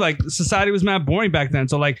only thing to do. Like society was mad boring back then.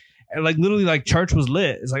 So like literally like church was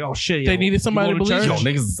lit. It's like, oh shit. They needed somebody you to go believe Yo, in.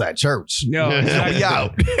 niggas is at church. Yo, Yeah. exactly. We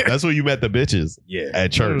out. That's where you met the bitches Yeah.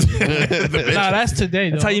 at church. The Nah, bitches. that's today,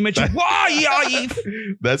 though. That's how you met your wife.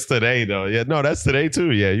 That's today though. Yeah, no, that's today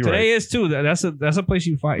too. Yeah, you're Today right. is too. That's a place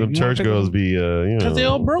you fight. Them You wanna church take a- girls be you know. Because they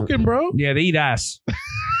all broken, bro. Yeah, they eat ass.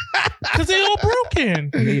 Because they all broken.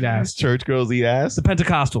 They eat ass. Church girls eat ass. The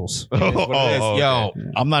Pentecostals. Yo,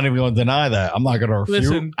 I'm not even going to deny that. I'm not going to refute.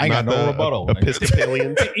 Listen, I ain't got Not no the rebuttal.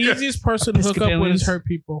 Episcopalians. The easiest person to hook up with Episcopalians. is hurt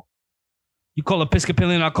people. You call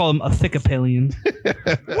Episcopalian, I call him a thickapalian.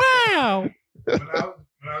 Wow. When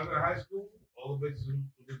I was in high school, all the bitches who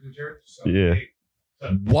went to church, Yeah.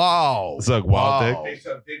 Wow. Suck wild Wow. They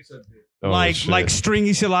suck dick. Oh, like shit.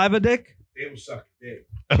 stringy saliva dick. They was sucking dick.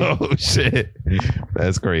 Oh shit.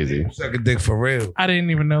 That's They crazy. was sucking dick for real. I didn't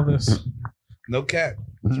even know this. No cap.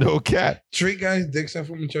 No cat. Treat guys dick suck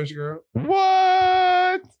from a church girl.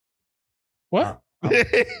 What? What?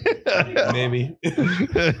 Maybe.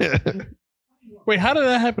 Wait, how did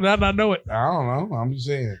that happen? I did not know it. I don't know. I'm just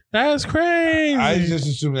saying. That's crazy. I just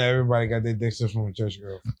assume that everybody got their dick sucked from a church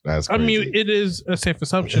girl. That's I crazy. mean, it is a safe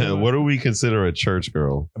assumption. What do we consider a church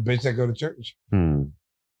girl? A bitch that go to church.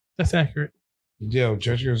 That's accurate. Yo,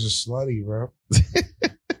 church girls are slutty, bro.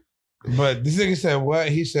 But this nigga said what?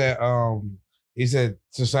 He said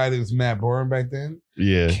society was mad boring back then.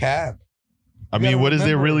 Yeah. Cap. I You mean, gotta what is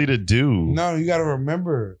there remember- really to do? No, you got to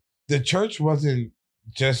remember the church wasn't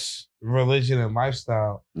just religion and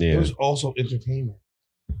lifestyle. Yeah. It was also entertainment.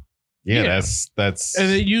 Yeah, Yeah. that's And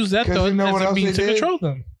they use that 'Cause though you know as what a else means they to did? control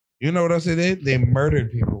them. You know what else they did? They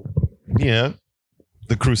murdered people. yeah.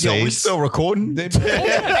 The Crusades. Yo, we still recording? They, What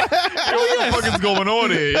the fuck is going on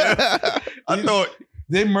here? I thought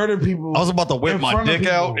they murdered people. I was about to whip In my front of dick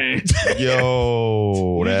out. people.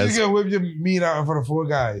 Yo, You that's just gonna whip your meat out in front of 4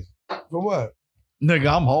 guys. For what?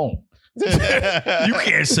 Nigga, I'm home. You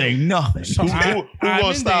can't say nothing. So Who I'm gonna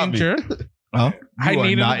in stop me? danger. Huh? I You are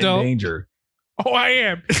need an not in adult. danger. Oh, I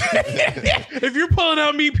am. If you're pulling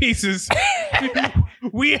out meat pieces,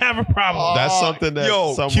 we have a problem. That's something that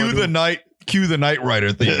Yo, someone cue who- the Knight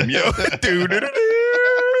Rider theme. Yo, dude.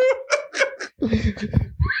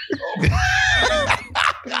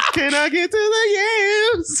 Can I get to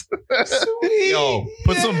the yams? Yo,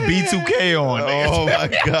 put some B2K on. Oh my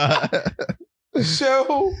god.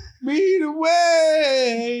 Show me the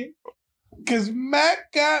way. Cause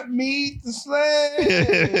Mac got me to slay.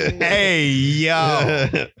 Hey, yo.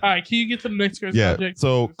 All right, can you get to the next girl's Yeah. subject?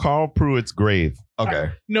 So Carl Pruitt's grave.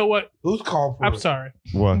 Okay. You know what? Who's called for I'm it? sorry.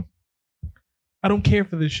 What? I don't care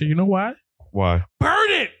for this shit. You know why? Why? Burn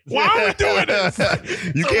it! Why are we doing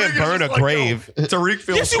this? You can't burn a grave. Tariq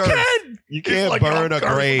feels Yes, you cursed. can. You can't like, burn I'm a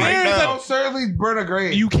cursed grave. right There's now. Don't certainly burn a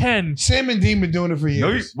grave. You can. Sam and Dean been doing it for No, you,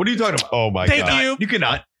 years. what are you talking about? Oh my Thank god. you. You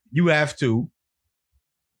cannot. You have to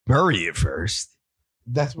bury it first.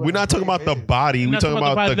 That's what We're not talking about the body. We're We're not talking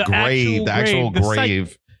talking about about the the grave, the actual actual grave, the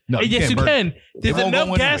grave. No, Yes, you can't burn it. can. There's won't go enough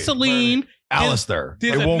anywhere. gasoline. Alistair.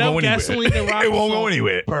 There's It won't enough go anywhere. gasoline to rock It won't the go boat.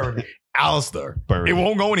 anywhere. Burn it. Alistair. Burn It it.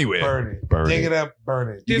 won't go anywhere. Burn it. Burn Dig it. it up. Burn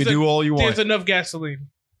it. You There's can a- do all you There's want. enough gasoline.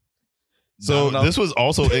 So Not enough. this was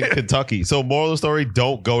also in Kentucky. So moral of the story: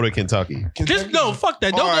 don't go to Kentucky. Just no, fuck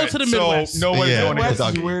that. Don't All go right, to the so Midwest. nobody's Yeah. going to West is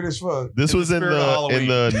Kentucky. weird as fuck. This was in spirit of the Halloween.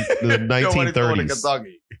 Nobody's going to 1930s.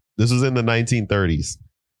 Kentucky. This was in the 1930s.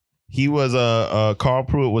 He was Carl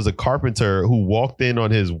Pruitt was a carpenter who walked in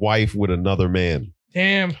on his wife with another man.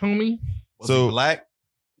 Damn, homie. Was So- he black?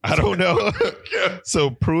 I don't know. So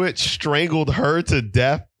Pruitt strangled her to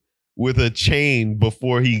death with a chain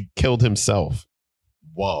before he killed himself.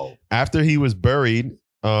 Whoa. After he was buried,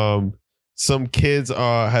 some kids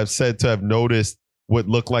have said to have noticed what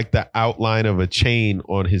looked like the outline of a chain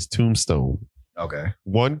on his tombstone. Okay.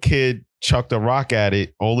 One kid chucked a rock at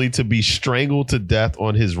it only to be strangled to death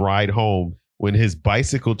on his ride home when his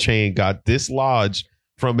bicycle chain got dislodged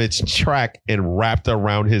from its track and wrapped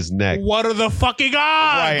around his neck. What are the fucking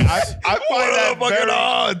odds? Right. I find that very,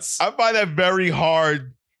 odds? I find that very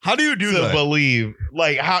hard How do you do to that? believe.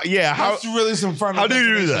 Like how That's really some fun. how do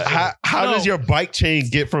you do that? how No. does your bike chain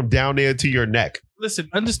get from down there to your neck? Listen,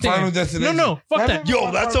 Final understand. Destination. No, fuck that. Haven't-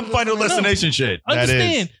 Yo, that's some Final Destination shit. That is-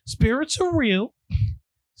 Understand. Spirits are real.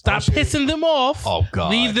 Stop Oh, shit. pissing them off. Oh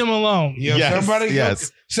God. Leave them alone. Yo, Yes,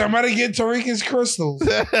 somebody get Tariq's crystals.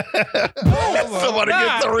 Somebody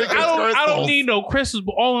Nah, get Tariq's I don't crystals. need no crystals,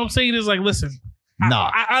 but all I'm saying is like, listen. Nah.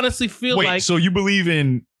 I honestly feel Wait, like so you believe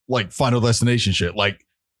in like Final Destination shit? Like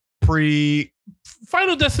pre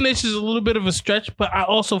Final Destination is a little bit of a stretch, but I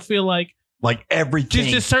also feel like like everything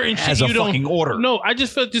just certain shit has a you don't. fucking order. No, I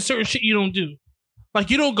just feel like there's certain shit you don't do. Like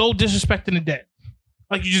you don't go disrespecting the dead.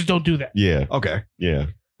 Like you just don't do that. Yeah, Okay. yeah.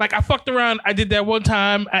 Like I fucked around. I did that one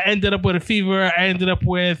time. I ended up with a fever. I ended up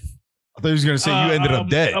with I thought you was gonna say you ended up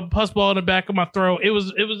dead. a pus ball in the back of my throat. It was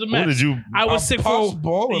a What mess. did you? I was sick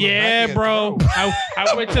for. Yeah, bro.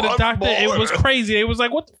 I went to the Pus doctor. ball. It was crazy. It was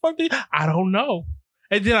like, what the fuck? I don't know.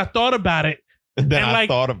 And then I thought about it. Then and I like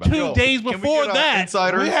thought about it. 2 days Can we before get an that,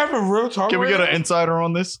 insider? We have a real talk. Can we get right an now? insider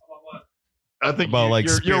on this? I think About, like,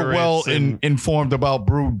 you're well spirits and- informed about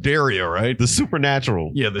Bruderia, right? The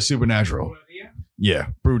supernatural. Yeah, the supernatural. Yeah,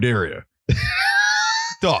 Bruderia.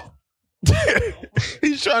 Duh.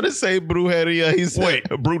 He's trying to say brujeria. He's Wait.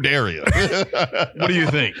 bruderia. What do you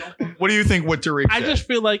think? What do you think? What Tariq I said? just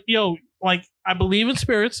feel like, yo, like I believe in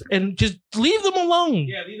spirits and just leave them alone.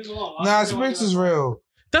 Yeah, leave them alone. Nah, spirits is real.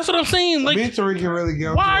 That's what I'm saying. Me and Like, Tariq can really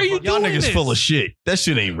get. why are you Y'all doing niggas this? full of shit. That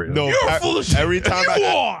shit ain't real. No, You're full of shit. every time You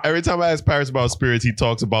are. every time I ask Paris about spirits, he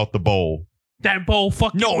talks about the bowl. That bowl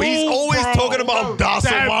fucking No, he's move, always bro. talking about Das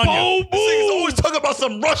That Savanya. bowl This nigga's move. always talking about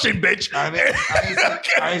some Russian bitch.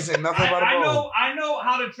 I ain't say nothing about a bowl. I know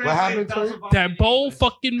how to translate happened, Das Tariq? Savanya. That bowl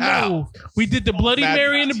fucking How? move. We did the Bloody That-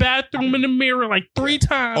 Mary in the bathroom in the mirror like 3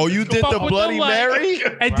 times. Oh, you did Fuck the with Bloody light. Mary?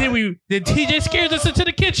 And then TJ scared us into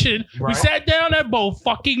the kitchen. We Right. sat down. That bowl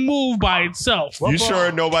fucking moved by itself. What You bowl?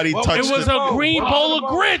 sure nobody What touched It was the, a green bowl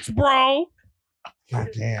of grits, bro. God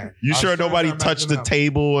damn. You I'm sure nobody I'm touched messing the up.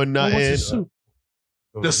 table or What's nothing? the soup?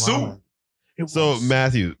 It was The soup? ramen. It So was-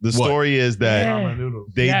 Matthew, the What? story is that Yeah. Ramen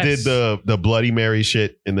noodles. they Yes. did the Bloody Mary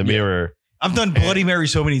shit in the Yeah. mirror, I've done Bloody Mary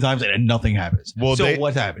so many times and nothing happens. Well, so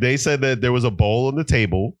what happened? They said that there was a bowl on the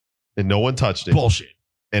table and no one touched it. Bullshit.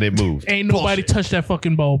 And it moved. Ain't nobody touched that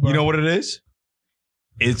fucking bowl, bro. You know what it is?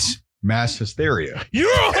 It's mass hysteria. You're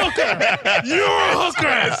a hooker. You're a hooker.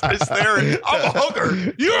 Mass hysteria. I'm a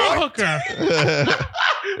hooker. You're a hooker.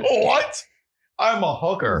 What? I'm a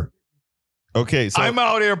hooker. Okay, so I'm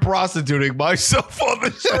out here prostituting myself on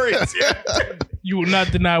the streets. Yeah. You will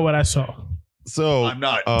not deny what I saw. so I'm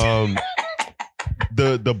not.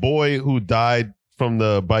 the boy who died from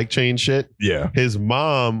the bike chain shit, Yeah. his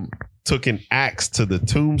mom took an axe to the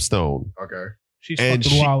tombstone. Okay. She's And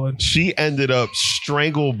fucking wildin'. She ended up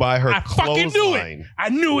strangled by her I fucking knew it. clothesline. I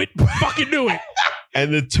knew it. Fucking knew it.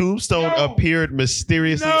 And the tombstone No. appeared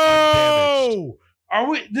mysteriously undamaged. No. Are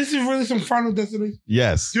we? This is really some Final Destination.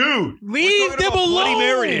 Yes. Dude. Leave them Bloody alone.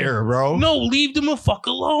 Mary here, bro. No, leave them a fuck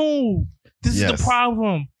alone. This is Yes. the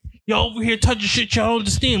problem. Y'all over here touching shit y'all don't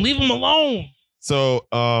understand. Leave them alone. So,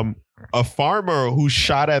 a farmer who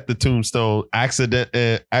shot at the tombstone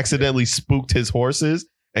accidentally spooked his horses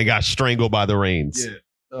and got strangled by the reins.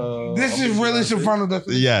 Yeah. This is really some Final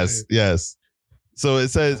Destination. Yes, yes. So it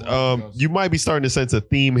says, you might be starting to sense a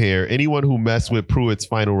theme here. Anyone who messed with Pruitt's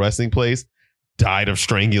final resting place died of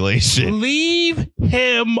strangulation. Leave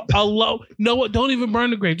him alone. No, what? Don't even burn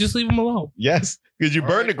the grave. Just leave him alone. Yes, because you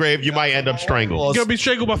burn the grave, you might end up strangled. You're gonna be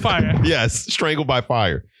strangled by fire. Yes, strangled by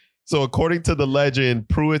fire. So according to the legend,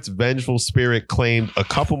 Pruitt's vengeful spirit claimed a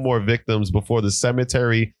couple more victims before the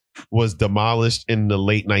cemetery was demolished in the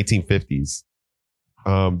late 1950s.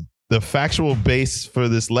 The factual base for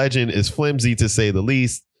this legend is flimsy, to say the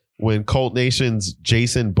least. When Cult Nation's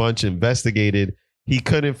Jason Bunch investigated, he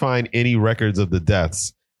couldn't find any records of the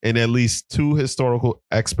deaths, and at least 2 historical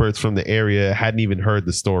experts from the area hadn't even heard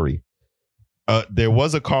the story. There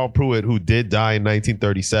was a Carl Pruitt who did die in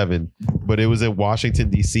 1937, but it was in Washington,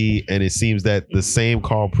 D.C., and it seems that the same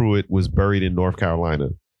Carl Pruitt was buried in North Carolina.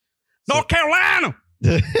 North Carolina.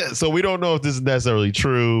 So we don't know if this is necessarily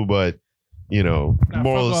true, but, you know, Nah,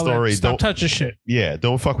 moral of fuck the all that. story, Stop touching shit.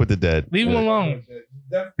 don't fuck with the dead. Leave him alone.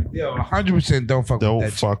 Yo, 100% don't fuck Don't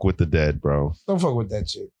with that fuck with the dead, bro. shit. Don't fuck with that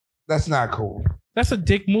shit. That's not cool. That's a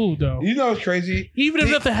dick move, though. You know what's crazy? Even if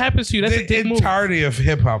The- nothing happens to you, that's a The dick move. entirety of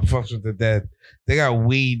hip hop fucks with the dead. They got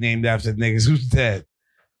weed named after niggas who's dead.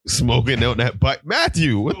 Smoking on that bike.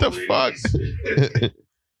 Matthew, what the fuck?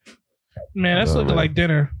 Man, that's Oh, looking man. like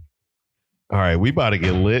dinner. All right, we about to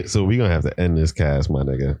get lit, so we gonna have to end this cast, my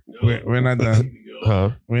nigga. We're not done. Huh?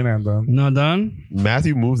 We're not done. Not done.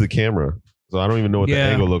 Matthew moved the camera, so I don't even know what the Yeah.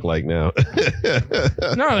 angle look like now. No,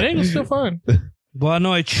 the angle's still fun. Boa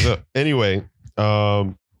noite. So, anyway,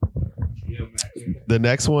 the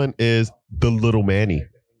next one is the little Manny.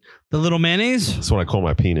 The little mayonnaise. That's what I call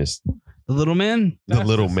my penis. The little man. The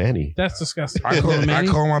little Manny. That's disgusting. I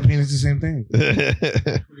call my penis the same thing.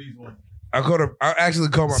 I actually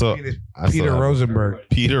call my So, penis I saw Peter that. Rosenberg.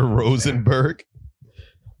 Peter Rosenberg.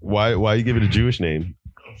 Why you give it a Jewish name?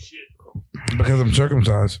 Because I'm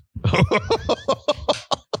circumcised.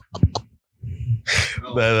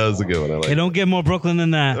 That was a good one. I like. They don't get more Brooklyn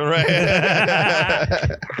than that. Right.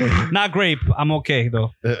 Not grape. I'm okay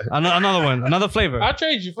though. Another one. Another flavor. I'll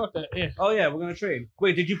trade you. Fuck that. Yeah. Oh yeah, we're gonna trade.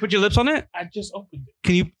 Wait, did you put your lips on it? I just opened it.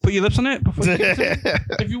 Can you put your lips on it before? You give it to me?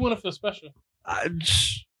 If you want to feel special.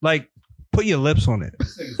 Like, put your lips on it.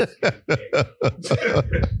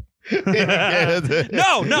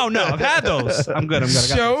 No. I've had those. I'm good. I got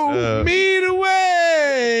Show me the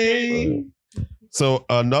way. So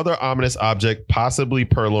another ominous object, possibly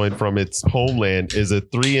purloined from its homeland, is a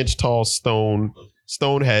 3-inch tall stone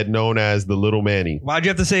head known as the Little Manny. Why'd you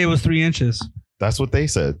have to say it was 3 inches? That's what they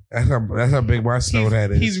said. That's how big my snow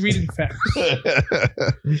head is. He's reading facts.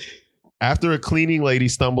 After a cleaning lady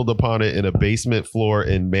stumbled upon it in a basement floor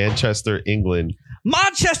in Manchester, England,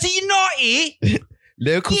 Manchester United.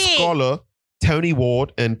 local Yeah. scholar Tony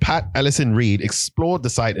Ward and Pat Ellison Reed explored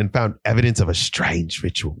the site and found evidence of a strange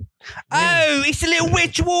ritual. Oh, it's a little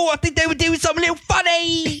ritual. I think they were doing something a little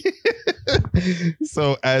funny.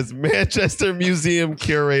 So, as Manchester Museum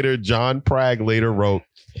curator John Pragg later wrote,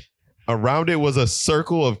 around it was a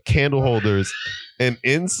circle of candle holders, and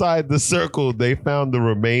inside the circle, they found the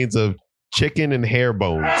remains of chicken and hair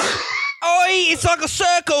bones. Oh, it's like a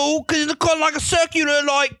circle because it's kind of like a circular,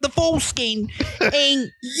 like the foreskin.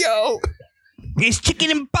 And it's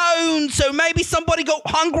chicken and bones. So maybe somebody got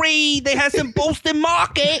hungry. They had some Boston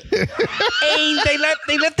market, and they left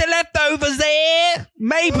the leftovers there.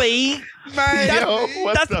 Maybe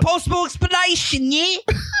that's the possible explanation. Yeah,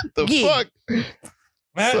 The Yeah. fuck?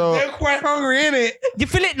 Man, So- they're quite hungry in it. you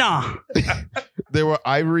feel it now? There were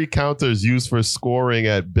ivory counters used for scoring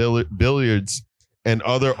at billiards and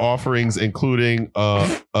other offerings, including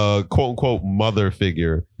a quote unquote mother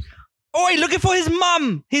figure. Oi, looking for his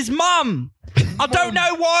mum. His mum. I don't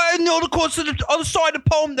know why on the course of the other side of the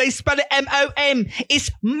poem they spell it M-O-M.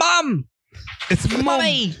 It's mum. It's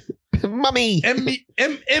Mummy. Mummy.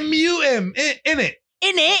 M-U-M in it.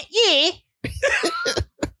 In it, yeah.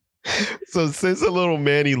 So since the little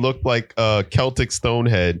Manny looked like a Celtic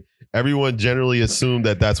stonehead, everyone generally assumed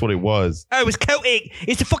that that's what it was. Oh, it's Celtic.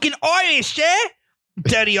 It's the fucking Irish, yeah?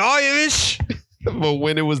 Dirty Irish. But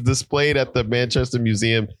when it was displayed at the Manchester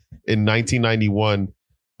Museum in 1991,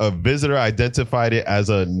 a visitor identified it as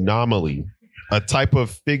an anomaly, a type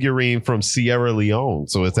of figurine from Sierra Leone.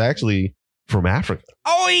 So it's actually from Africa.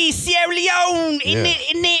 Oi, Sierra Leone. Yeah.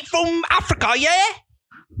 In it from Africa, yeah?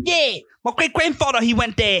 Yeah. My great-grandfather, he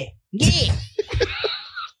went there. Yeah.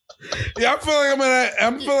 Yeah, I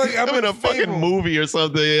feel like I'm in a fucking Fable. movie or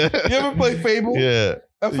something. Yeah. You ever play Fable? Yeah.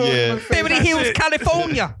 I feel like I'm in Fable. Beverly Hills,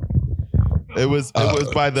 California. It was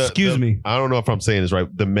by the Excuse me. I don't know if I'm saying this right.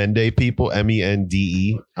 The Mende people,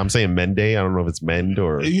 M-E-N-D-E. I'm saying Mende. I don't know if it's Mend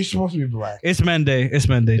or You're supposed to be black. It's Mende. It's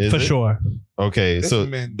Mende, Is for it? sure. okay. This So is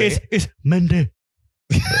man, It's Mende.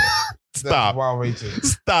 stop. That's wild racist.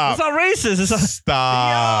 Stop. It's not racist. It's not.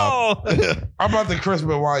 Stop. Yo. I'm about the Chris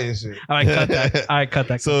Benoit shit. All right, cut that. All right, cut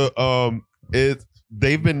that. So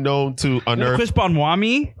they've been known to unearth. Chris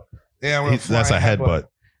Bonwami? Yeah, I'm gonna That's a fly headbutt.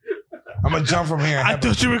 I'm gonna jump from here. and I headbutt.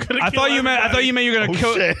 thought you were gonna. I thought you meant you were gonna Oh,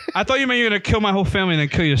 kill. shit. I thought you meant you were gonna kill my whole family and then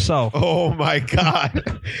kill yourself. Oh my god.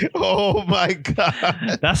 Oh my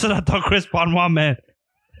god. That's what I thought Chris Bonwami meant.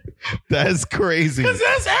 That's crazy.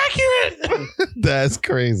 That's accurate. That's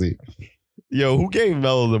crazy. Yo, who gave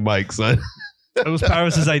Mello the mic, son? It was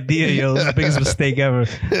Paris's idea, yo. It was the biggest mistake ever.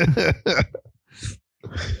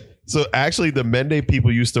 So actually, the Mende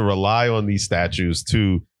people used to rely on these statues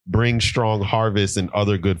to bring strong harvests and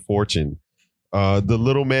other good fortune. The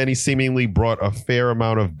little Manny seemingly brought a fair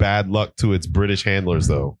amount of bad luck to its British handlers,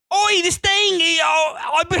 though. Oi, this thing!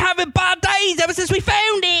 I've been having bad days ever since we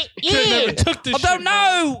found it. Could've Yeah. never took this I don't shit,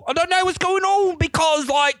 know. I don't know what's going on because,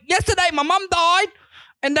 like, yesterday my mum died,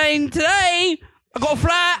 and then today I got a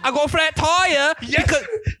flat tire. Because,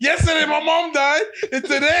 Yesterday my mom died, and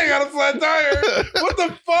today I got a flat tire. What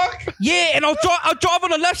the fuck? yeah, and I'll drive on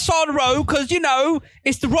the left side of the road because, you know,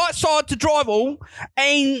 it's the right side to drive on,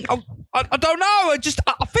 and I don't know. I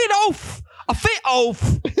fit off. I fit off.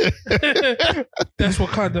 That's what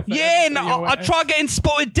kind of. Yeah, and I tried getting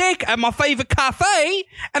Spotted Dick at my favourite cafe,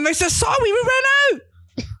 and they said, sorry, we ran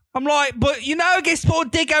out. I'm like, but you know, I get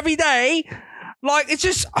Spotted Dick every day. Like, it's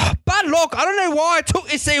just bad luck. I don't know why I took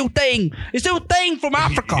this little thing. This little thing from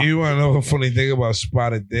Africa. You want to know a funny thing about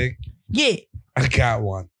Spotted Dick? Yeah, I got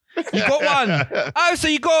one. you got one. Oh, so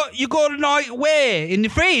you got a night where? In the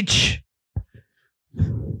fridge?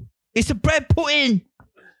 It's a bread pudding,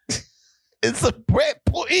 It's a bread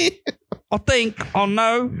pudding. I think. Oh,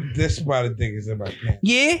 no. This Spotted Dick is in my pants.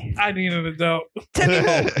 Yeah? I need an adult. Tell me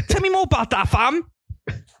more. Tell me more about that, fam.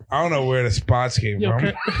 I don't know where the spots came Yo,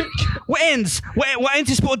 from. What ends? What ends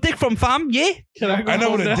you Spotted Dick from, fam? Yeah? Can I go I know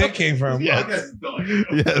home where the now? dick came from. Yes.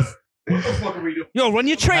 Yes. Yo, run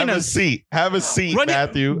your Have a trainers. seat. Have a seat, Run your-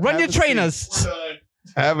 Matthew. Run Have your a seat. trainers.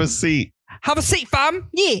 Have a seat. Have a seat, fam.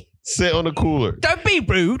 Yeah. Sit on the cooler. Don't be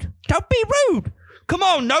rude. Don't be rude. Come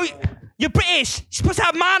on, no. You're British. You're supposed to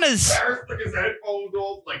have manners.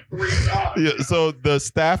 Yeah, so the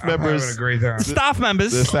staff I'm having members, a great time. Staff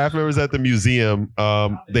members. the staff members at the museum,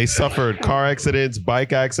 they suffered car accidents,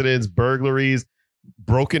 bike accidents, burglaries,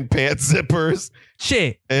 broken pants zippers,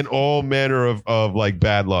 Shit. and all manner of like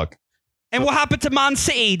bad luck. And what happened to Man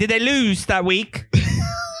City? Did they lose that week?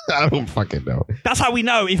 I don't fucking know. That's how we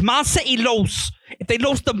know. If Man City lost, if they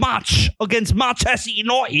lost the match against Manchester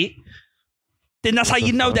United, then that's how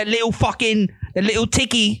you know that little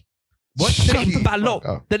ticky. What Something ticky? about luck.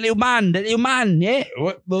 Oh. The little man, yeah.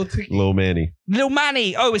 What little ticky? Lil Manny. Little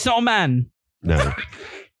Manny. Oh, it's not a man. No.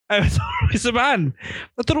 Oh, it's a man.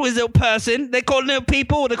 I thought it was a little person. They call little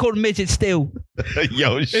people or they call them midgets still.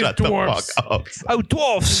 Yo, shut the dwarfs. fuck up. Oh,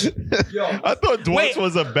 dwarfs. I thought dwarfs Wait.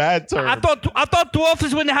 was a bad term. I thought dwarf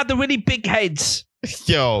is when they have the really big heads.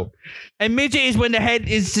 Yo, And midget is when the head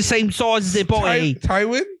is the same size as their body.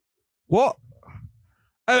 Tywin? What?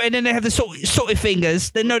 Oh, and then they have the salty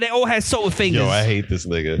fingers. They know they all have salty fingers. yo, I hate this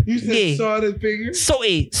nigga. You said Yeah. salted fingers?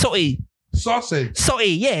 Salty. Sausage.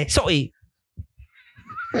 Yeah, salty.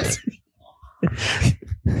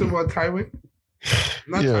 Talking about Tywin?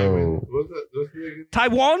 Not Yo. Tywin. What's the nigga?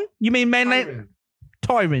 Taiwan? You mean mainland?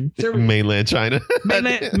 Tywin. Tyron. Mainland China.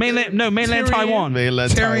 Mainland Tyrion. Taiwan.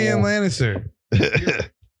 Mainland Tyrion Taiwan. Lannister.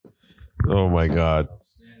 Oh my god.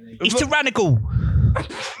 It's tyrannical.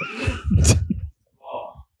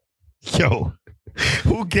 Yo,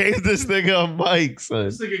 who gave this nigga a mic, son?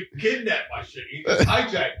 nigga kidnapped my shit. He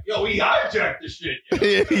hijacked. Yo, he hijacked the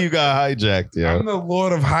shit. You got hijacked, yo. I'm the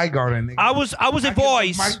Lord of High Garden. Nigga. I was I can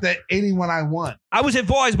advised. mic that anyone I want. I was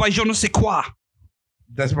advised by je ne sais quoi.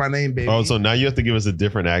 That's my name, baby. Oh, so now you have to give us a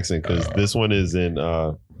different accent because this one is in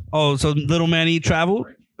Oh, so little Manny traveled.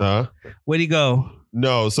 Where'd he go?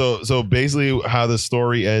 No, so basically how the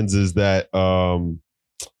story ends is that one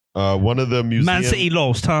of the Man City museums,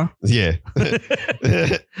 lost, huh? yeah,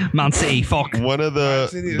 Man City, fuck. one of Man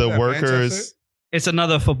City, is the that workers, Manchester? It's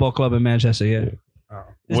another football club in Manchester. Yeah, Oh.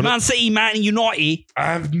 it's What- Man City, Man United. I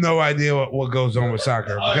have no idea what goes on with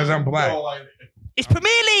soccer because I'm black. It's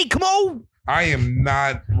Premier League. Come on. I am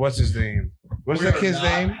not. What's his name? What's that kid's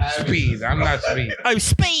name? Speed. I'm not Speed. Oh,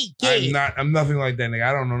 speed. I'm not. I'm nothing like that nigga.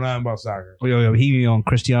 I don't know nothing about soccer. Yo, he be on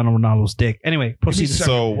Cristiano Ronaldo's dick. Anyway, proceed. Give me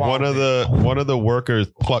so Wow. one of the workers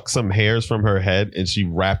plucked some hairs from her head and she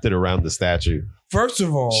wrapped it around the statue. First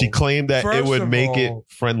of all, She claimed that it First would of make it all-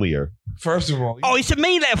 friendlier. First of all, Oh, it's a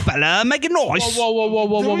me, little fella. Make it nice. Whoa, whoa, whoa,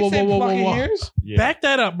 whoa, did whoa, we whoa, say whoa, whoa, plucking whoa. hairs? Yeah, Back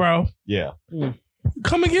that up, bro. yeah.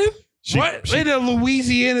 Come again? She, What She, in the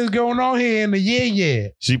Louisiana's going on here in the yeah?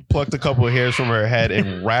 she plucked a couple of hairs from her head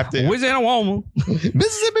and wrapped it. Where's that woman?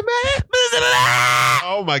 Mississippi man.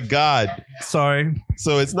 Oh my god. Sorry.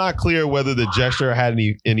 So it's not clear whether the gesture had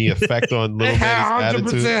any effect on It Little had Manny's 100%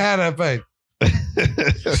 attitude. had an effect.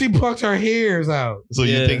 She plucked her hairs out. So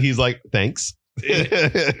you Yeah. think he's like, thanks? They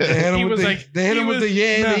hit He him with was the, like- they hit he him with was- the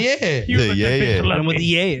yeah and the nah. yeah. He was Yeah, like, yeah, that bitch yeah. love And with me. the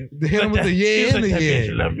yeah. They hit him with the yeah He and was the like, that bitch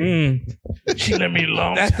yeah. love me. Mm. She let me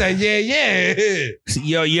alone. That's that yeah.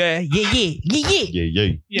 Yo, yeah.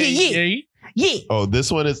 Yeah. Yeah. Oh,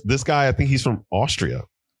 this guy, I think he's from Austria.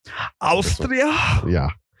 Austria. Yeah.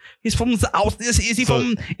 He's from the Austria. Is he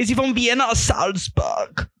So- from Vienna or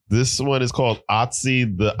Salzburg? This one is called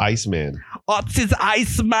Otzi the Iceman. What's his I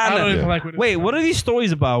don't Iceman? even like what it Wait, is. what are these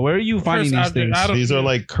stories about? Where are you finding Cursed these object. things? I don't- These are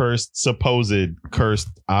like supposed cursed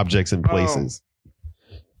objects and places.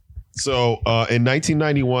 So in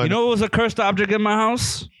 1991, You know what was a cursed object in my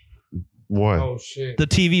house? what? Oh shit. The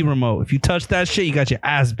TV remote. If you touch that shit, you got your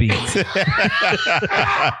ass beat. I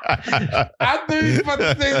thought you was about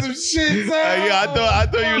to say some shit, son. Yeah, I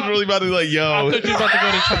thought you was really about to be like, I yo. thought you were about to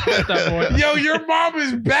go to chocolate that boy. Yo, your mom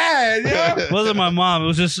is bad, yo. It wasn't my mom. It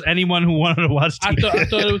was just anyone who wanted to watch I TV.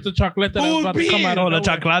 thought it was the chocolate that was about to come out Oh, of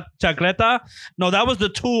the nowhere. chocleta? No, that was the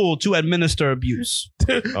tool to administer abuse.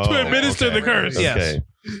 to Oh, administer okay. the curse. Yeah. Okay.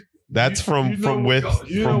 That's from with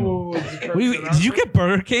You know from what was the curse Wait, that did you I- get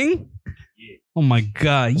Burger King? Oh my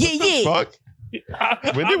god! Yeah. fuck.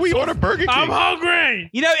 When did we order Burger King? I'm hungry.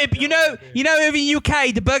 You know, over in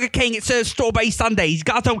UK, the Burger King it serves strawberry sundaes. You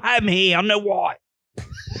guys don't have them here. I don't know why.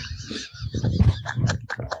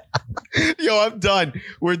 Yo, I'm done.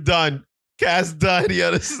 We're done. Cast done.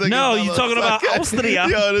 Yo, this nigga No, Mello you talking about suck. Austria.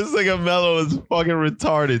 Yo, this nigga Mello is fucking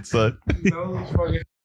retarded, son. Those fucking